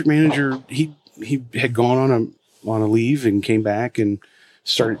the district manager, he had gone on a leave and came back and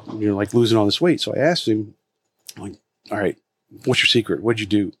started, losing all this weight. So I asked him, like, all right, what's your secret? What'd you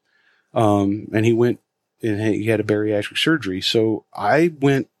do? And he went and he had a bariatric surgery. So I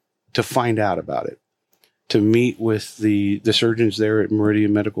went to find out about it, to meet with the surgeons there at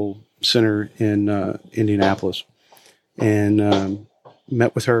Meridian Medical Center in Indianapolis, and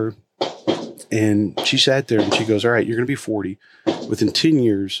met with her. And she sat there and she goes, all right, you're going to be 40. Within 10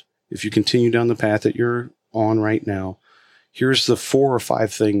 years, if you continue down the path that you're on right now, here's the 4 or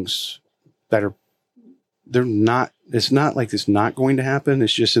 5 things that it's not like it's not going to happen.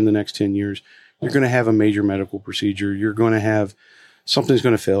 It's just in the next 10 years, you're going to have a major medical procedure. You're going to have something's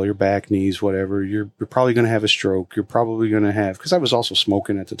going to fail, your back, knees, whatever. You're probably going to have a stroke. You're probably going to have, because I was also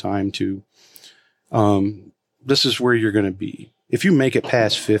smoking at the time too. this is where you're going to be. If you make it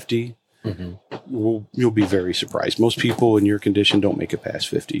past 50, you'll be very surprised. Most people in your condition don't make it past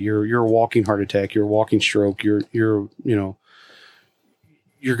 50. You're a walking heart attack. You're a walking stroke. You're going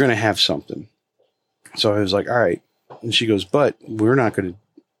to have something. So I was like, all right. And she goes, but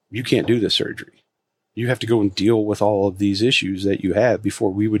you can't do this surgery. You have to go and deal with all of these issues that you have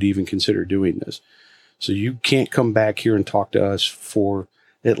before we would even consider doing this. So you can't come back here and talk to us for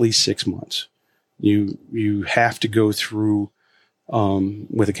at least 6 months. You have to go through,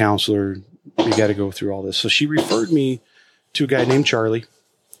 with a counselor. You got to go through all this. So she referred me to a guy named Charlie.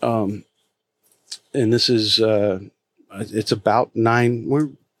 And this is, it's about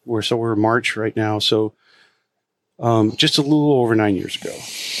we're March right now. So, just a little over 9 years ago.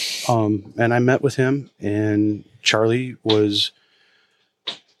 And I met with him, and Charlie was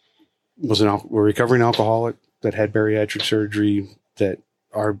a recovering alcoholic that had bariatric surgery, that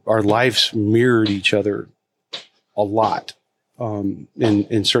our lives mirrored each other a lot,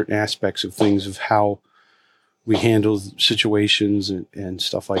 in certain aspects of things, of how we handle situations and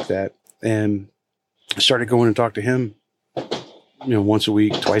stuff like that. And I started going and talk to him, once a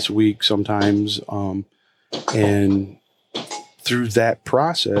week, twice a week, sometimes. And through that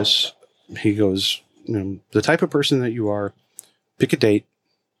process, he goes, the type of person that you are, pick a date,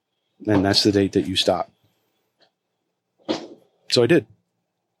 and that's the date that you stop. So I did.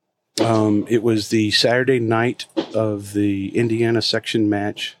 It was the Saturday night of the Indiana section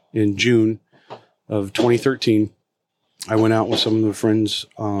match in June of 2013. I went out with some of the friends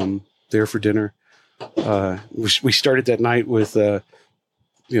there for dinner. We started that night with the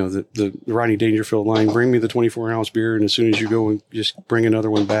Rodney Dangerfield line, bring me the 24-ounce beer, and as soon as you go, and just bring another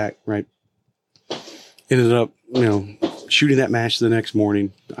one back, right? Ended up, shooting that match the next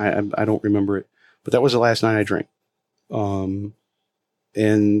morning. I don't remember it, but that was the last night I drank.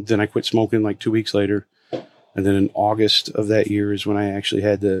 And then I quit smoking like 2 weeks later. And then in August of that year is when I actually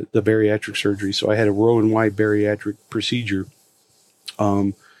had the bariatric surgery. So I had a Rowan-White bariatric procedure,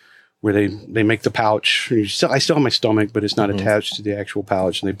 where they make the pouch. I still have my stomach, but it's not attached to the actual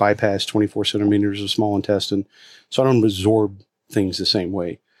pouch. And they bypass 24 centimeters of small intestine, so I don't absorb things the same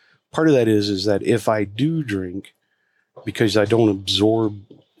way. Part of that is that if I do drink, because I don't absorb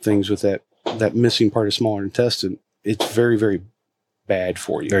things with that missing part of smaller intestine, it's very, very bad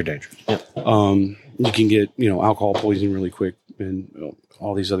for you. Very dangerous. Yep. You can get, alcohol poisoning really quick, and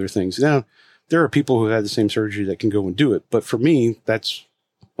all these other things. Now, there are people who had the same surgery that can go and do it. But for me, that's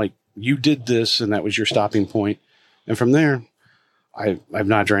like, you did this and that was your stopping point. And from there, I've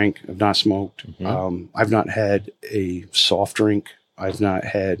not drank, I've not smoked. I've not had a soft drink. I've not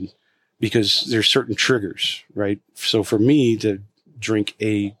had, because there's certain triggers, right? So for me to drink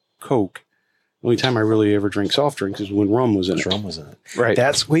a Coke, the only time I really ever drink soft drinks is when rum was in it. Rum was in it.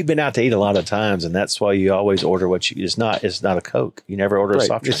 Right. We've been out to eat a lot of times, and that's why you always order it's not a Coke. You never order a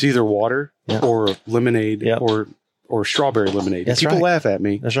soft drink. It's either water or lemonade or strawberry lemonade. That's People right. laugh at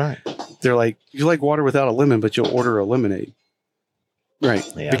me. That's right. They're like, you like water without a lemon, but you'll order a lemonade. Right.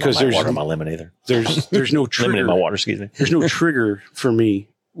 Yeah, because I don't like there's water in my lemon either. There's no trigger. Lemon in my water, excuse me. There's no trigger for me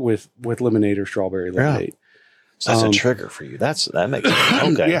with lemonade or strawberry lemonade. So that's a trigger for you. That makes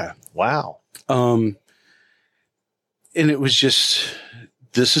sense. Okay. Yeah. Wow. And it was just,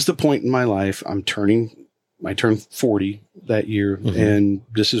 this is the point in my life. I turned 40 that year, and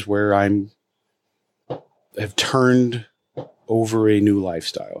this is where have turned over a new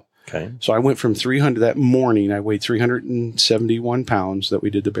lifestyle. Okay. So I went from 300 that morning. I weighed 371 pounds that we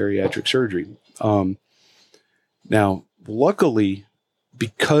did the bariatric surgery. Now, luckily,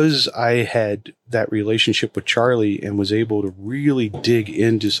 because I had that relationship with Charlie and was able to really dig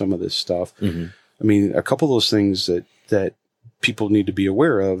into some of this stuff. I mean, a couple of those things that people need to be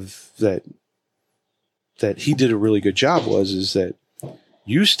aware of that he did a really good job is that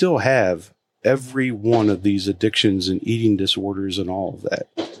you still have every one of these addictions and eating disorders and all of that.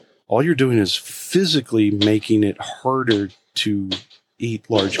 All you're doing is physically making it harder to eat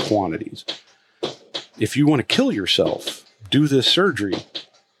large quantities. If you want to kill yourself, do this surgery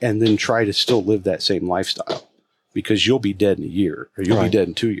and then try to still live that same lifestyle, because you'll be dead in a year, or you'll be dead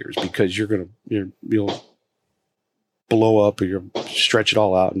in 2 years, because you'll blow up, or you'll stretch it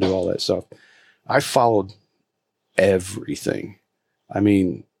all out and do all that stuff. I followed everything. I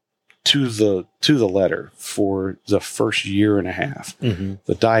mean, to the letter for the first year and a half.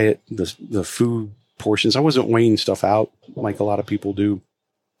 The diet, the food portions. I wasn't weighing stuff out like a lot of people do,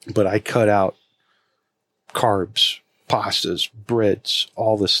 but I cut out carbs, pastas, breads,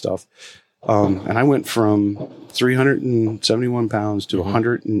 all this stuff. And I went from 371 pounds to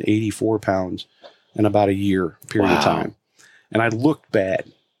 184 pounds in about a year period of time. And I looked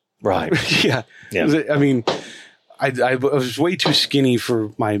bad. Right. Yeah. I mean, I was way too skinny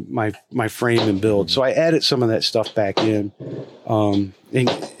for my frame and build. So I added some of that stuff back in,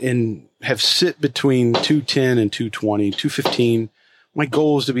 and have sit between 210 and 220, 215. My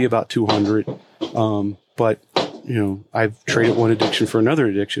goal is to be about 200. But I've traded one addiction for another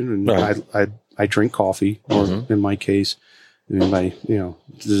addiction, and Right. I drink coffee, or in my case,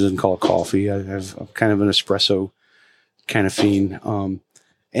 this doesn't call it coffee. I have kind of an espresso kind of fiend.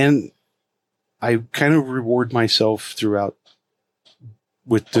 And I kind of reward myself throughout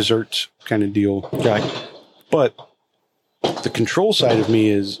with desserts kind of deal. Right. But the control side of me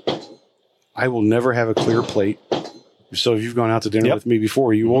is I will never have a clear plate. So if you've gone out to dinner with me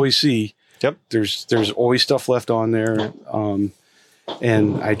before, you always see there's always stuff left on there.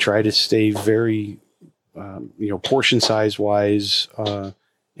 And I try to stay very, portion size wise.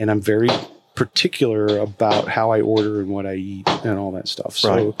 And I'm very particular about how I order and what I eat and all that stuff.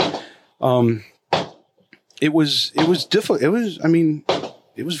 So, it was difficult. It was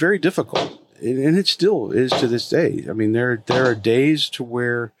very difficult, and it still is to this day. I mean, there are days to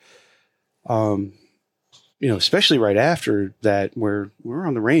where, especially right after that, where we're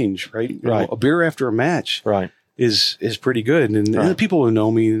on the range, right? A beer after a match, is pretty good. And the people who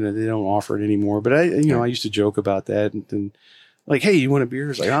know me, they don't offer it anymore. But I used to joke about that, and like, hey, you want a beer?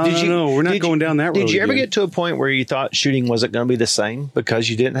 It's like, no, we're not going down that road. Did you ever again. get to a point where you thought shooting wasn't going to be the same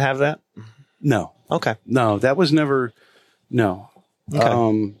because you didn't have that? No. Okay. No, that was never. No.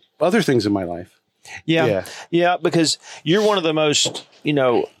 Okay. Other things in my life. Yeah. Because you're one of the most,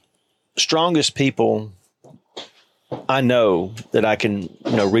 strongest people I know that I can,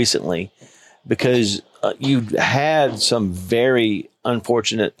 recently, because you had some very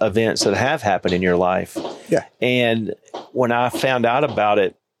unfortunate events that have happened in your life. Yeah. And when I found out about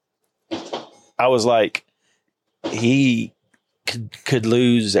it, I was like, he could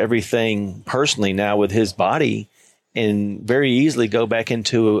lose everything personally now with his body and very easily go back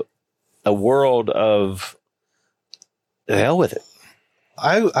into a world of the hell with it.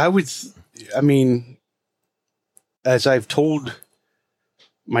 As I've told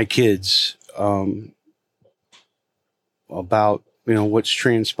my kids about, what's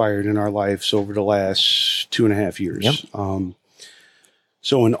transpired in our lives over the last 2.5 years. Yep.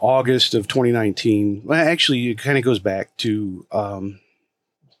 So in August of 2019, well, actually it kind of goes back to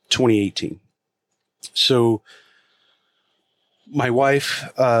 2018. So my wife,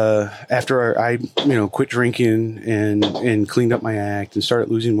 after I quit drinking and cleaned up my act and started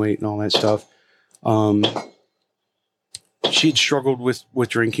losing weight and all that stuff, she had struggled with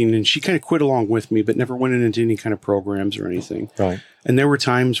drinking, and she kind of quit along with me, but never went into any kind of programs or anything. Right. And there were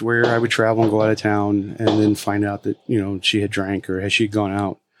times where I would travel and go out of town and then find out that, she had drank or she had gone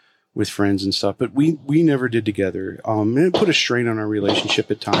out with friends and stuff, but we never did together. And it put a strain on our relationship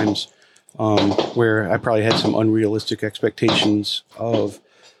at times, where I probably had some unrealistic expectations of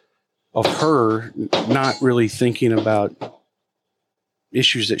her not really thinking about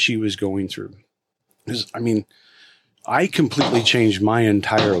issues that she was going through. Because, I completely changed my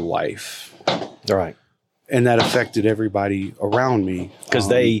entire life. All right. And that affected everybody around me.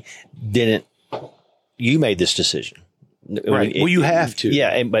 Because you made this decision. Right. Well, you have to.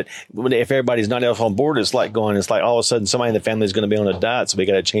 Yeah. But if everybody's not else on board, it's like all of a sudden somebody in the family is going to be on a diet. So we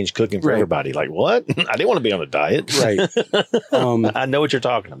got to change cooking for everybody. Like, what? I didn't want to be on a diet. Right. I know what you're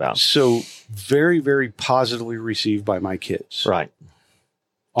talking about. So very, very positively received by my kids. Right.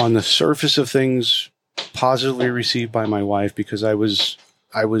 On the surface of things, positively received by my wife, because I was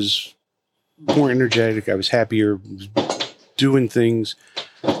more energetic. I was happier, doing things.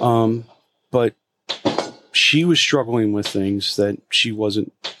 But she was struggling with things that she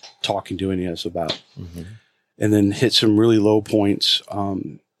wasn't talking to any of us about. Mm-hmm. And then hit some really low points.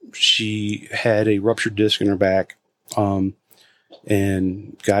 She had a ruptured disc in her back, and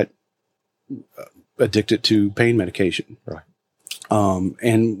got addicted to pain medication. Right.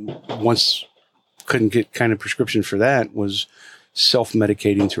 And once couldn't get kind of prescription for that, was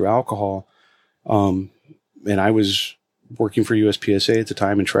self-medicating through alcohol. And I was working for USPSA at the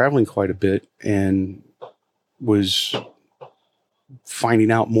time and traveling quite a bit, and was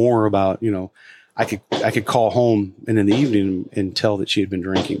finding out more about, I could call home and in the evening and tell that she had been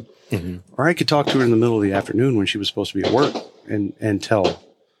drinking. Mm-hmm. Or I could talk to her in the middle of the afternoon when she was supposed to be at work and tell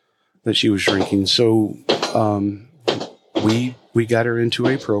that she was drinking. So, we got her into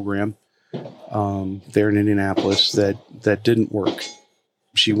a program there in Indianapolis that didn't work.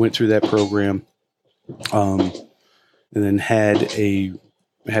 She went through that program, and then had a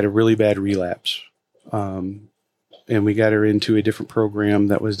really bad relapse. And we got her into a different program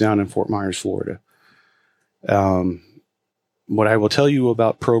that was down in Fort Myers, Florida. what I will tell you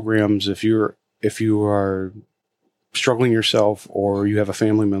about programs, if you are struggling yourself or you have a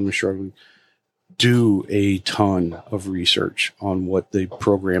family member struggling, do a ton of research on what the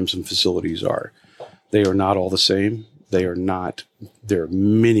programs and facilities are. They are not all the same. There are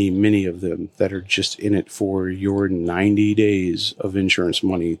many, many of them that are just in it for your 90 days of insurance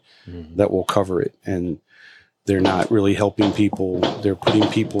money that will cover it. And they're not really helping people. They're putting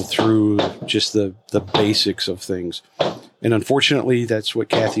people through just the basics of things. And unfortunately, that's what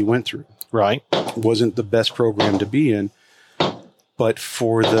Kathy went through. Right. It wasn't the best program to be in. But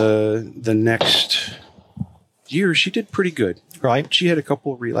for the next year, she did pretty good. Right. She had a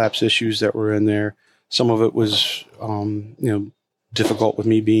couple of relapse issues that were in there. Some of it was, difficult with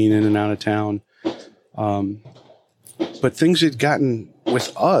me being in and out of town. But things had gotten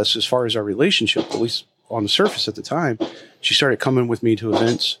with us as far as our relationship, at least on the surface at the time. She started coming with me to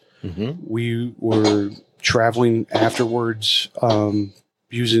events. Mm-hmm. We were traveling afterwards,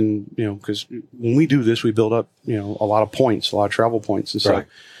 using, because when we do this, we build up, a lot of points, a lot of travel points and stuff. Right.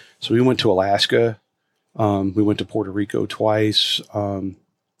 So we went to Alaska. We went to Puerto Rico twice.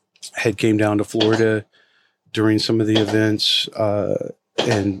 Head came down to Florida during some of the events,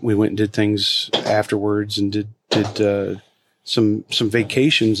 and we went and did things afterwards and did some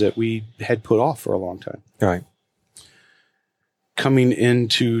vacations that we had put off for a long time. Right. Coming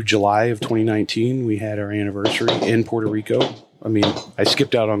into July of 2019, we had our anniversary in Puerto Rico. I mean, I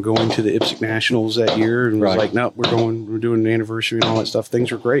skipped out on going to the IPSC Nationals that year and was like, no, we're doing an anniversary and all that stuff.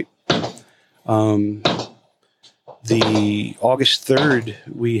 Things were great. The August 3rd,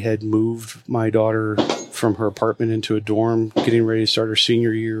 we had moved my daughter from her apartment into a dorm, getting ready to start her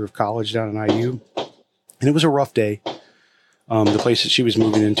senior year of college down in IU. And it was a rough day. The place that she was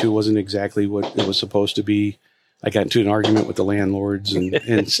moving into wasn't exactly what it was supposed to be. I got into an argument with the landlords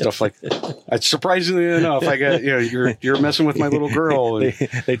and stuff like that. Surprisingly enough, I got, you're messing with my little girl. And,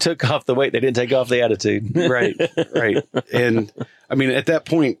 they took off the weight. They didn't take off the attitude. Right. And I mean, at that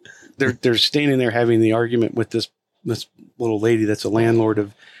point, they're standing there having the argument with this little lady that's a landlord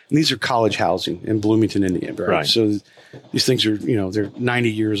of, and these are college housing in Bloomington, Indiana. Right. So these things are, they're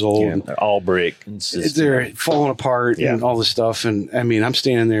 90 years old. Yeah, they're all brick. They're falling apart and all this stuff. And I mean, I'm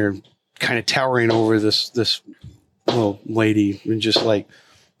standing there kind of towering over this little lady and just like,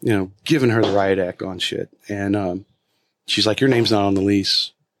 giving her the riot act on shit. And she's like, your name's not on the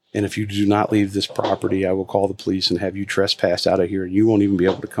lease. And if you do not leave this property, I will call the police and have you trespass out of here. And you won't even be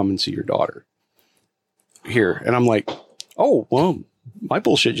able to come and see your daughter here. And I'm like, oh, well, my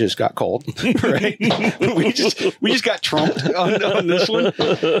bullshit just got called, right? we just got trumped on this one.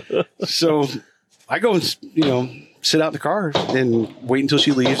 So I go and, sit out in the car and wait until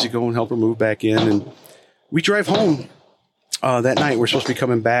she leaves to go and help her move back in. And we drive home that night. We're supposed to be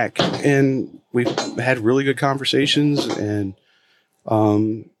coming back, and we had really good conversations. And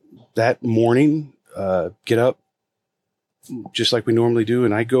that morning, get up just like we normally do.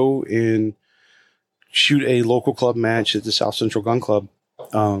 And I go and shoot a local club match at the South Central Gun Club,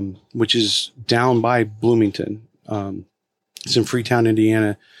 which is down by Bloomington. It's in Freetown,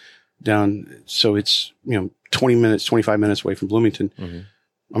 Indiana, so it's, 25 minutes away from Bloomington. Mm-hmm.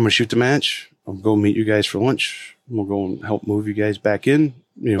 I'm going to shoot the match. I'll go meet you guys for lunch. We'll go and help move you guys back in,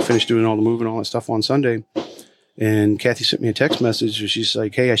 finish doing all the moving, all that stuff on Sunday. And Kathy sent me a text message where she's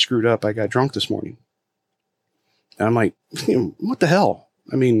like, hey, I screwed up. I got drunk this morning. And I'm like, what the hell?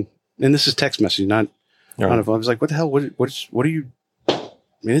 I mean, and this is text message, not I was like, what the hell? What are you? I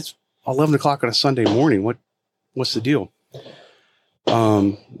mean, it's 11 o'clock on a Sunday morning. What's the deal?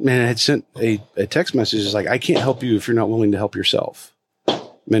 Man, I had sent a text message. It's like, I can't help you if you're not willing to help yourself.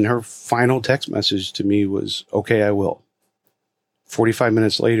 And her final text message to me was, okay, I will. 45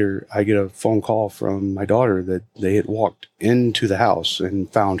 minutes later, I get a phone call from my daughter that they had walked into the house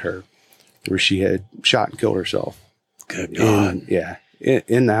and found her where she had shot and killed herself. Good God.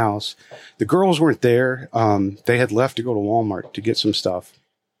 In the house. The girls weren't there. They had left to go to Walmart to get some stuff,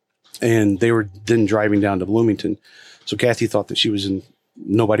 and they were then driving down to Bloomington. So Kathy thought that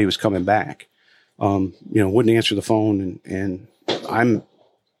nobody was coming back. Wouldn't answer the phone, and I'm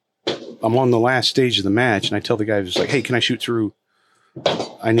on the last stage of the match, and I tell the guy, like, hey, can I shoot through?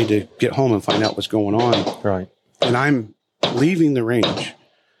 I need to get home and find out what's going on. Right. And I'm leaving the range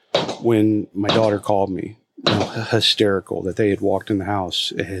when my daughter called me. Hysterical that they had walked in the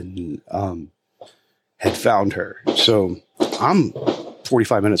house and had found her. So I'm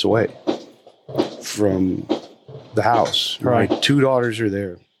 45 minutes away from the house. Right. My two daughters are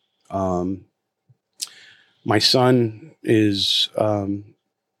there. My son is,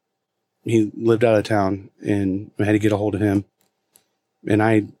 he lived out of town, and I had to get a hold of him. And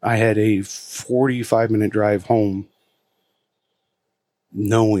I had a 45-minute drive home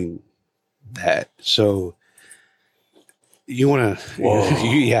knowing that. So you want to,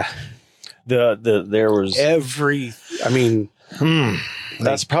 yeah. There was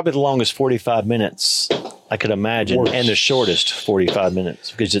That's probably the longest 45 minutes I could imagine, worse. And the shortest 45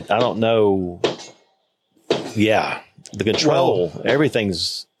 minutes because I don't know. Yeah, the control,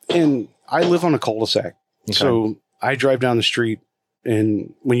 everything's. And I live on a cul-de-sac, so I drive down the street,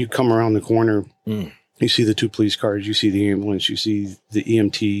 and when you come around the corner, you see the 2 police cars, you see the ambulance, you see the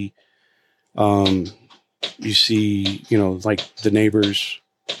EMT, you see, like the neighbors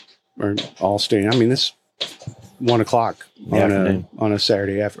are all staying. I mean, it's 1:00 on a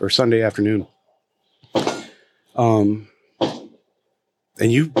Saturday or Sunday afternoon. And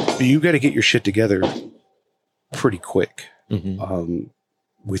you got to get your shit together pretty quick,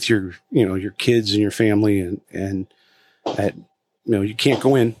 with your, your kids and your family and that, you can't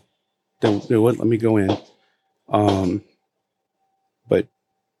go in. Don't do it. Let me go in. But,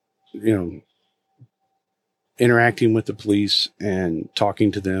 interacting with the police and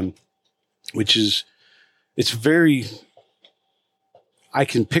talking to them, which is, I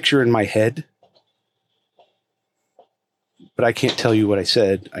can picture in my head, but I can't tell you what I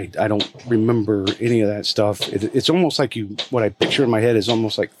said. I don't remember any of that stuff. It's almost like what I picture in my head is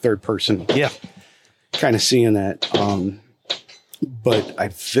almost like third person. Yeah. Kind of seeing that. But I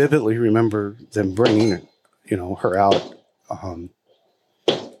vividly remember them bringing, her out.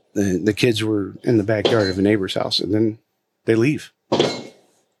 The kids were in the backyard of a neighbor's house, and then they leave.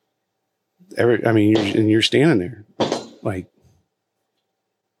 You're standing there like,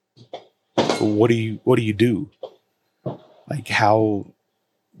 what do you do? Like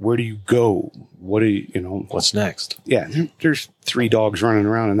where do you go? What's next? Yeah. There's 3 dogs running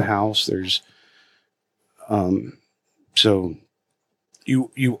around in the house. There's, so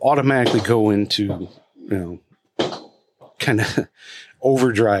you automatically go into, kind of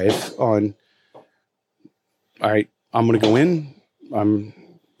overdrive on, all right, I'm going to go in, I'm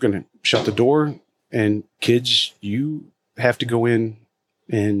going to shut the door, and kids, you have to go in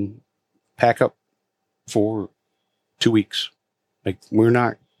and pack up for 2 weeks. Like we're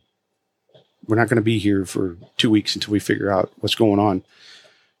not going to be here for 2 weeks until we figure out what's going on,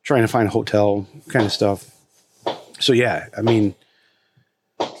 trying to find a hotel kind of stuff. So yeah, I mean,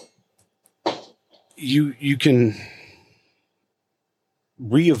 you can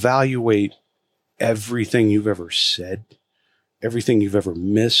reevaluate everything you've ever said, everything you've ever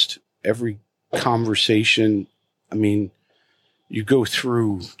missed, every conversation. I mean, you go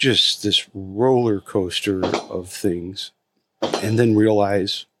through just this roller coaster of things and then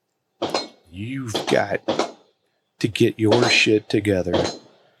realize you've got to get your shit together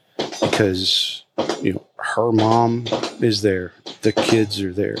because, her mom is there. The kids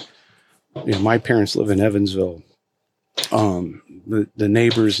are there. My parents live in Evansville. The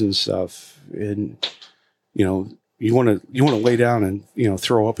neighbors and stuff. And, you want to lay down and,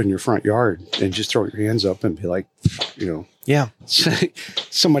 throw up in your front yard and just throw your hands up and be like, yeah,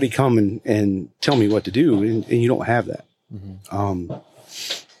 somebody come and tell me what to do. And you don't have that. Mm-hmm.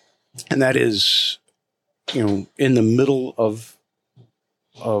 And that is, in the middle of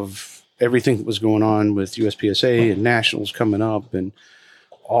everything that was going on with USPSA and nationals coming up and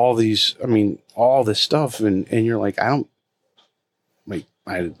all these, all this stuff. And you're like, I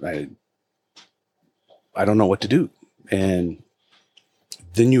don't know what to do. And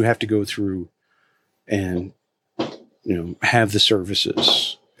then you have to go through and, have the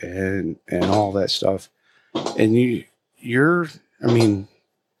services and all that stuff. And you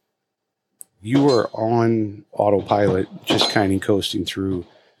are on autopilot, just kind of coasting through.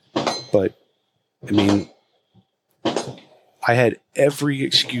 But I had every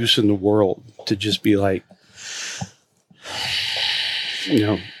excuse in the world to just be like,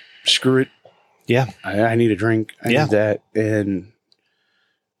 screw it. Yeah. I need a drink. I need that. And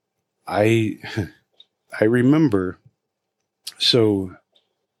I remember, so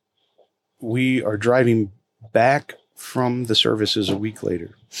we are driving back from the services a week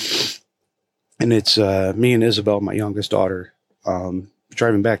later. And it's me and Isabel, my youngest daughter,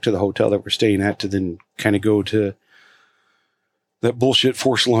 driving back to the hotel that we're staying at to then kind of go to that bullshit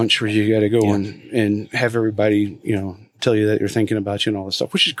forced lunch where you got to go and have everybody, tell you that you're thinking about you and all this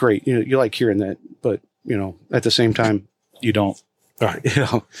stuff, which is great. You like hearing that, but at the same time, you don't. Right.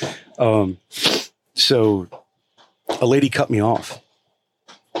 So a lady cut me off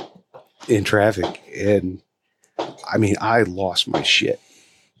in traffic, and I lost my shit.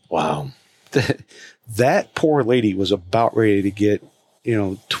 Wow. That poor lady was about ready to get,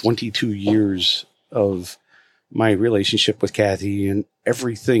 22 years of my relationship with Kathy and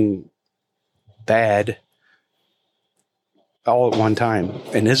everything bad all at one time.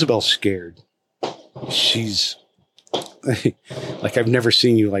 And Isabel's scared. She's like, I've never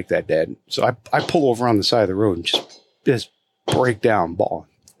seen you like that, Dad. So I pull over on the side of the road and just break down bawling.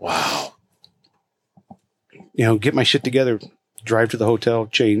 Wow. You know, get my shit together, drive to the hotel,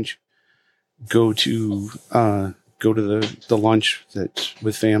 change, go to the lunch that's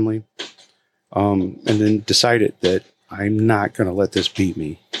with family, and then decided that I'm not going to let this beat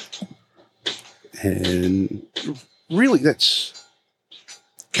me. And really, that's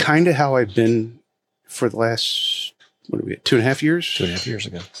kind of how I've been for the last, 2.5 years? 2.5 years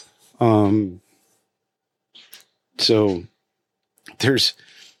ago. So there's,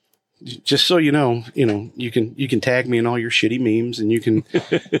 just so you know, you can tag me in all your shitty memes, and you can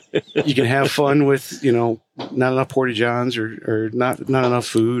have fun with, not enough Porta Johns or not enough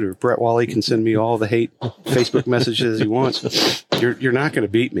food, or Brett Wally can send me all the hate Facebook messages he wants. You're not going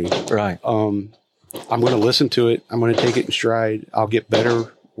to beat me. Right. I'm going to listen to it. I'm going to take it in stride. I'll get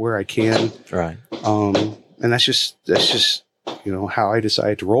better where I can. Right. And that's just how I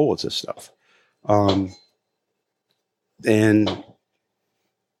decide to roll with this stuff. And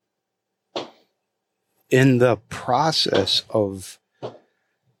in the process of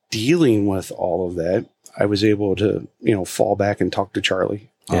dealing with all of that, I was able to, fall back and talk to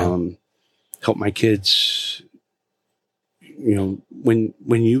Charlie, help my kids. When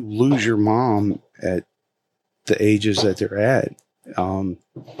you lose your mom at the ages that they're at, and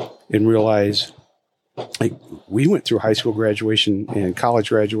realize, like, we went through high school graduation and college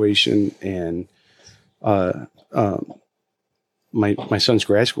graduation and my son's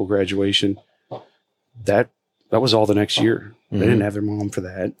grad school graduation. That was all the next year. They didn't have their mom for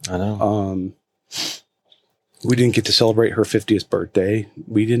that. I know. We didn't get to celebrate her 50th birthday.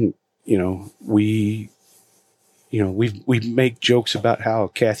 We didn't, we make jokes about how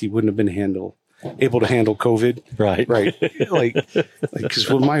Kathy wouldn't have been able to handle COVID. Right. like, cause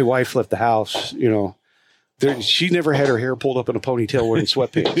when my wife left the house, she never had her hair pulled up in a ponytail wearing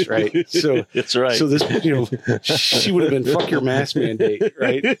sweatpants. Right. So that's right. So this, she would have been, fuck your mask mandate.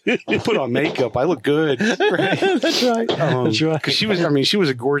 Right. I put on makeup. I look good. Right. That's right. That's right. Cause she was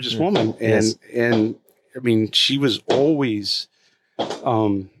a gorgeous woman. And she was always, I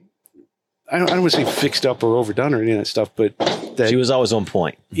don't want to say fixed up or overdone or any of that stuff, but that she was always on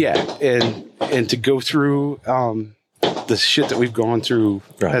point. Yeah. And to go through, the shit that we've gone through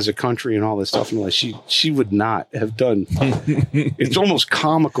as a country and all this stuff, and she would not have done. It's almost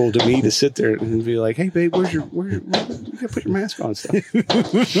comical to me to sit there and be like, "Hey, babe, you gotta put your mask on and stuff."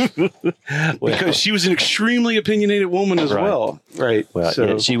 Because she was an extremely opinionated woman as well. Right. Well,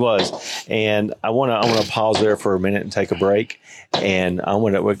 yeah, she was, and I want to pause there for a minute and take a break, and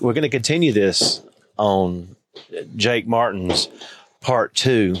we're going to continue this on Jake Martin's part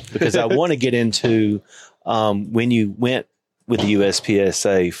 2, because I want to get into. When you went with the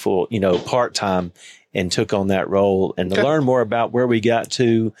USPSA full, part-time and took on that role, and to learn more about where we got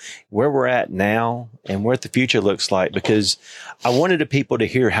to, where we're at now, and what the future looks like, because I wanted the people to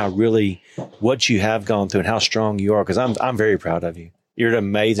hear what you have gone through and how strong you are, because I'm very proud of you. You're an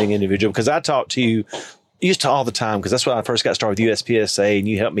amazing individual, because I talk to you used to all the time, because that's when I first got started with USPSA, and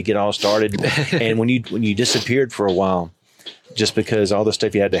you helped me get all started. And when you disappeared for a while, just because all the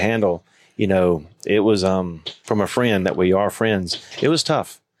stuff you had to handle, it was from a friend that we are friends. It was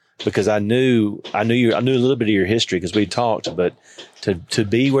tough, because I knew a little bit of your history because we talked, but to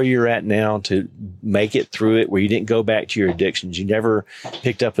be where you're at now, to make it through it, where you didn't go back to your addictions, you never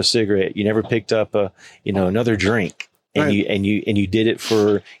picked up a cigarette, you never picked up another drink, and right. you did it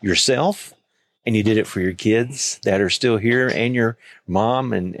for yourself, and you did it for your kids that are still here, and your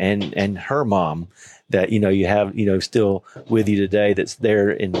mom and her mom that you have still with you today, that's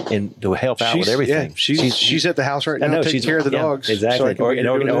there and to help out with everything. Yeah, she's at the house right now taking care of the dogs. Exactly. So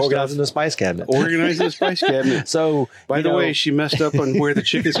organizing the spice cabinet. Organizing the spice cabinet. So by the way, she messed up on where the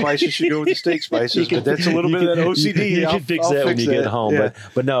chicken spices should go with the steak spices, but that's a little bit of that OCD. You can fix that when you get home. Yeah.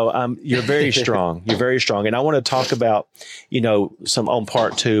 But no, you're very strong. You're very strong. And I want to talk about, some on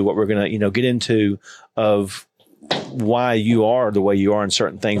part 2, what we're going to, get into of why you are the way you are in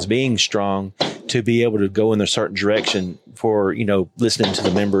certain things, being strong to be able to go in a certain direction for, listening to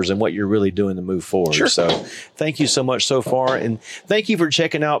the members and what you're really doing to move forward. Sure. So thank you so much so far. And thank you for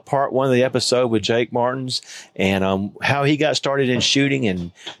checking out part 1 of the episode with Jake Martins, and how he got started in shooting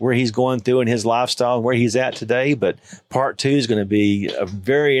and where he's going through in his lifestyle and where he's at today. But part 2 is going to be a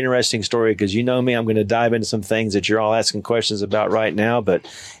very interesting story, because me, I'm going to dive into some things that you're all asking questions about right now. But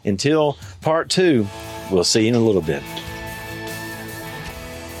until part 2, we'll see you in a little bit.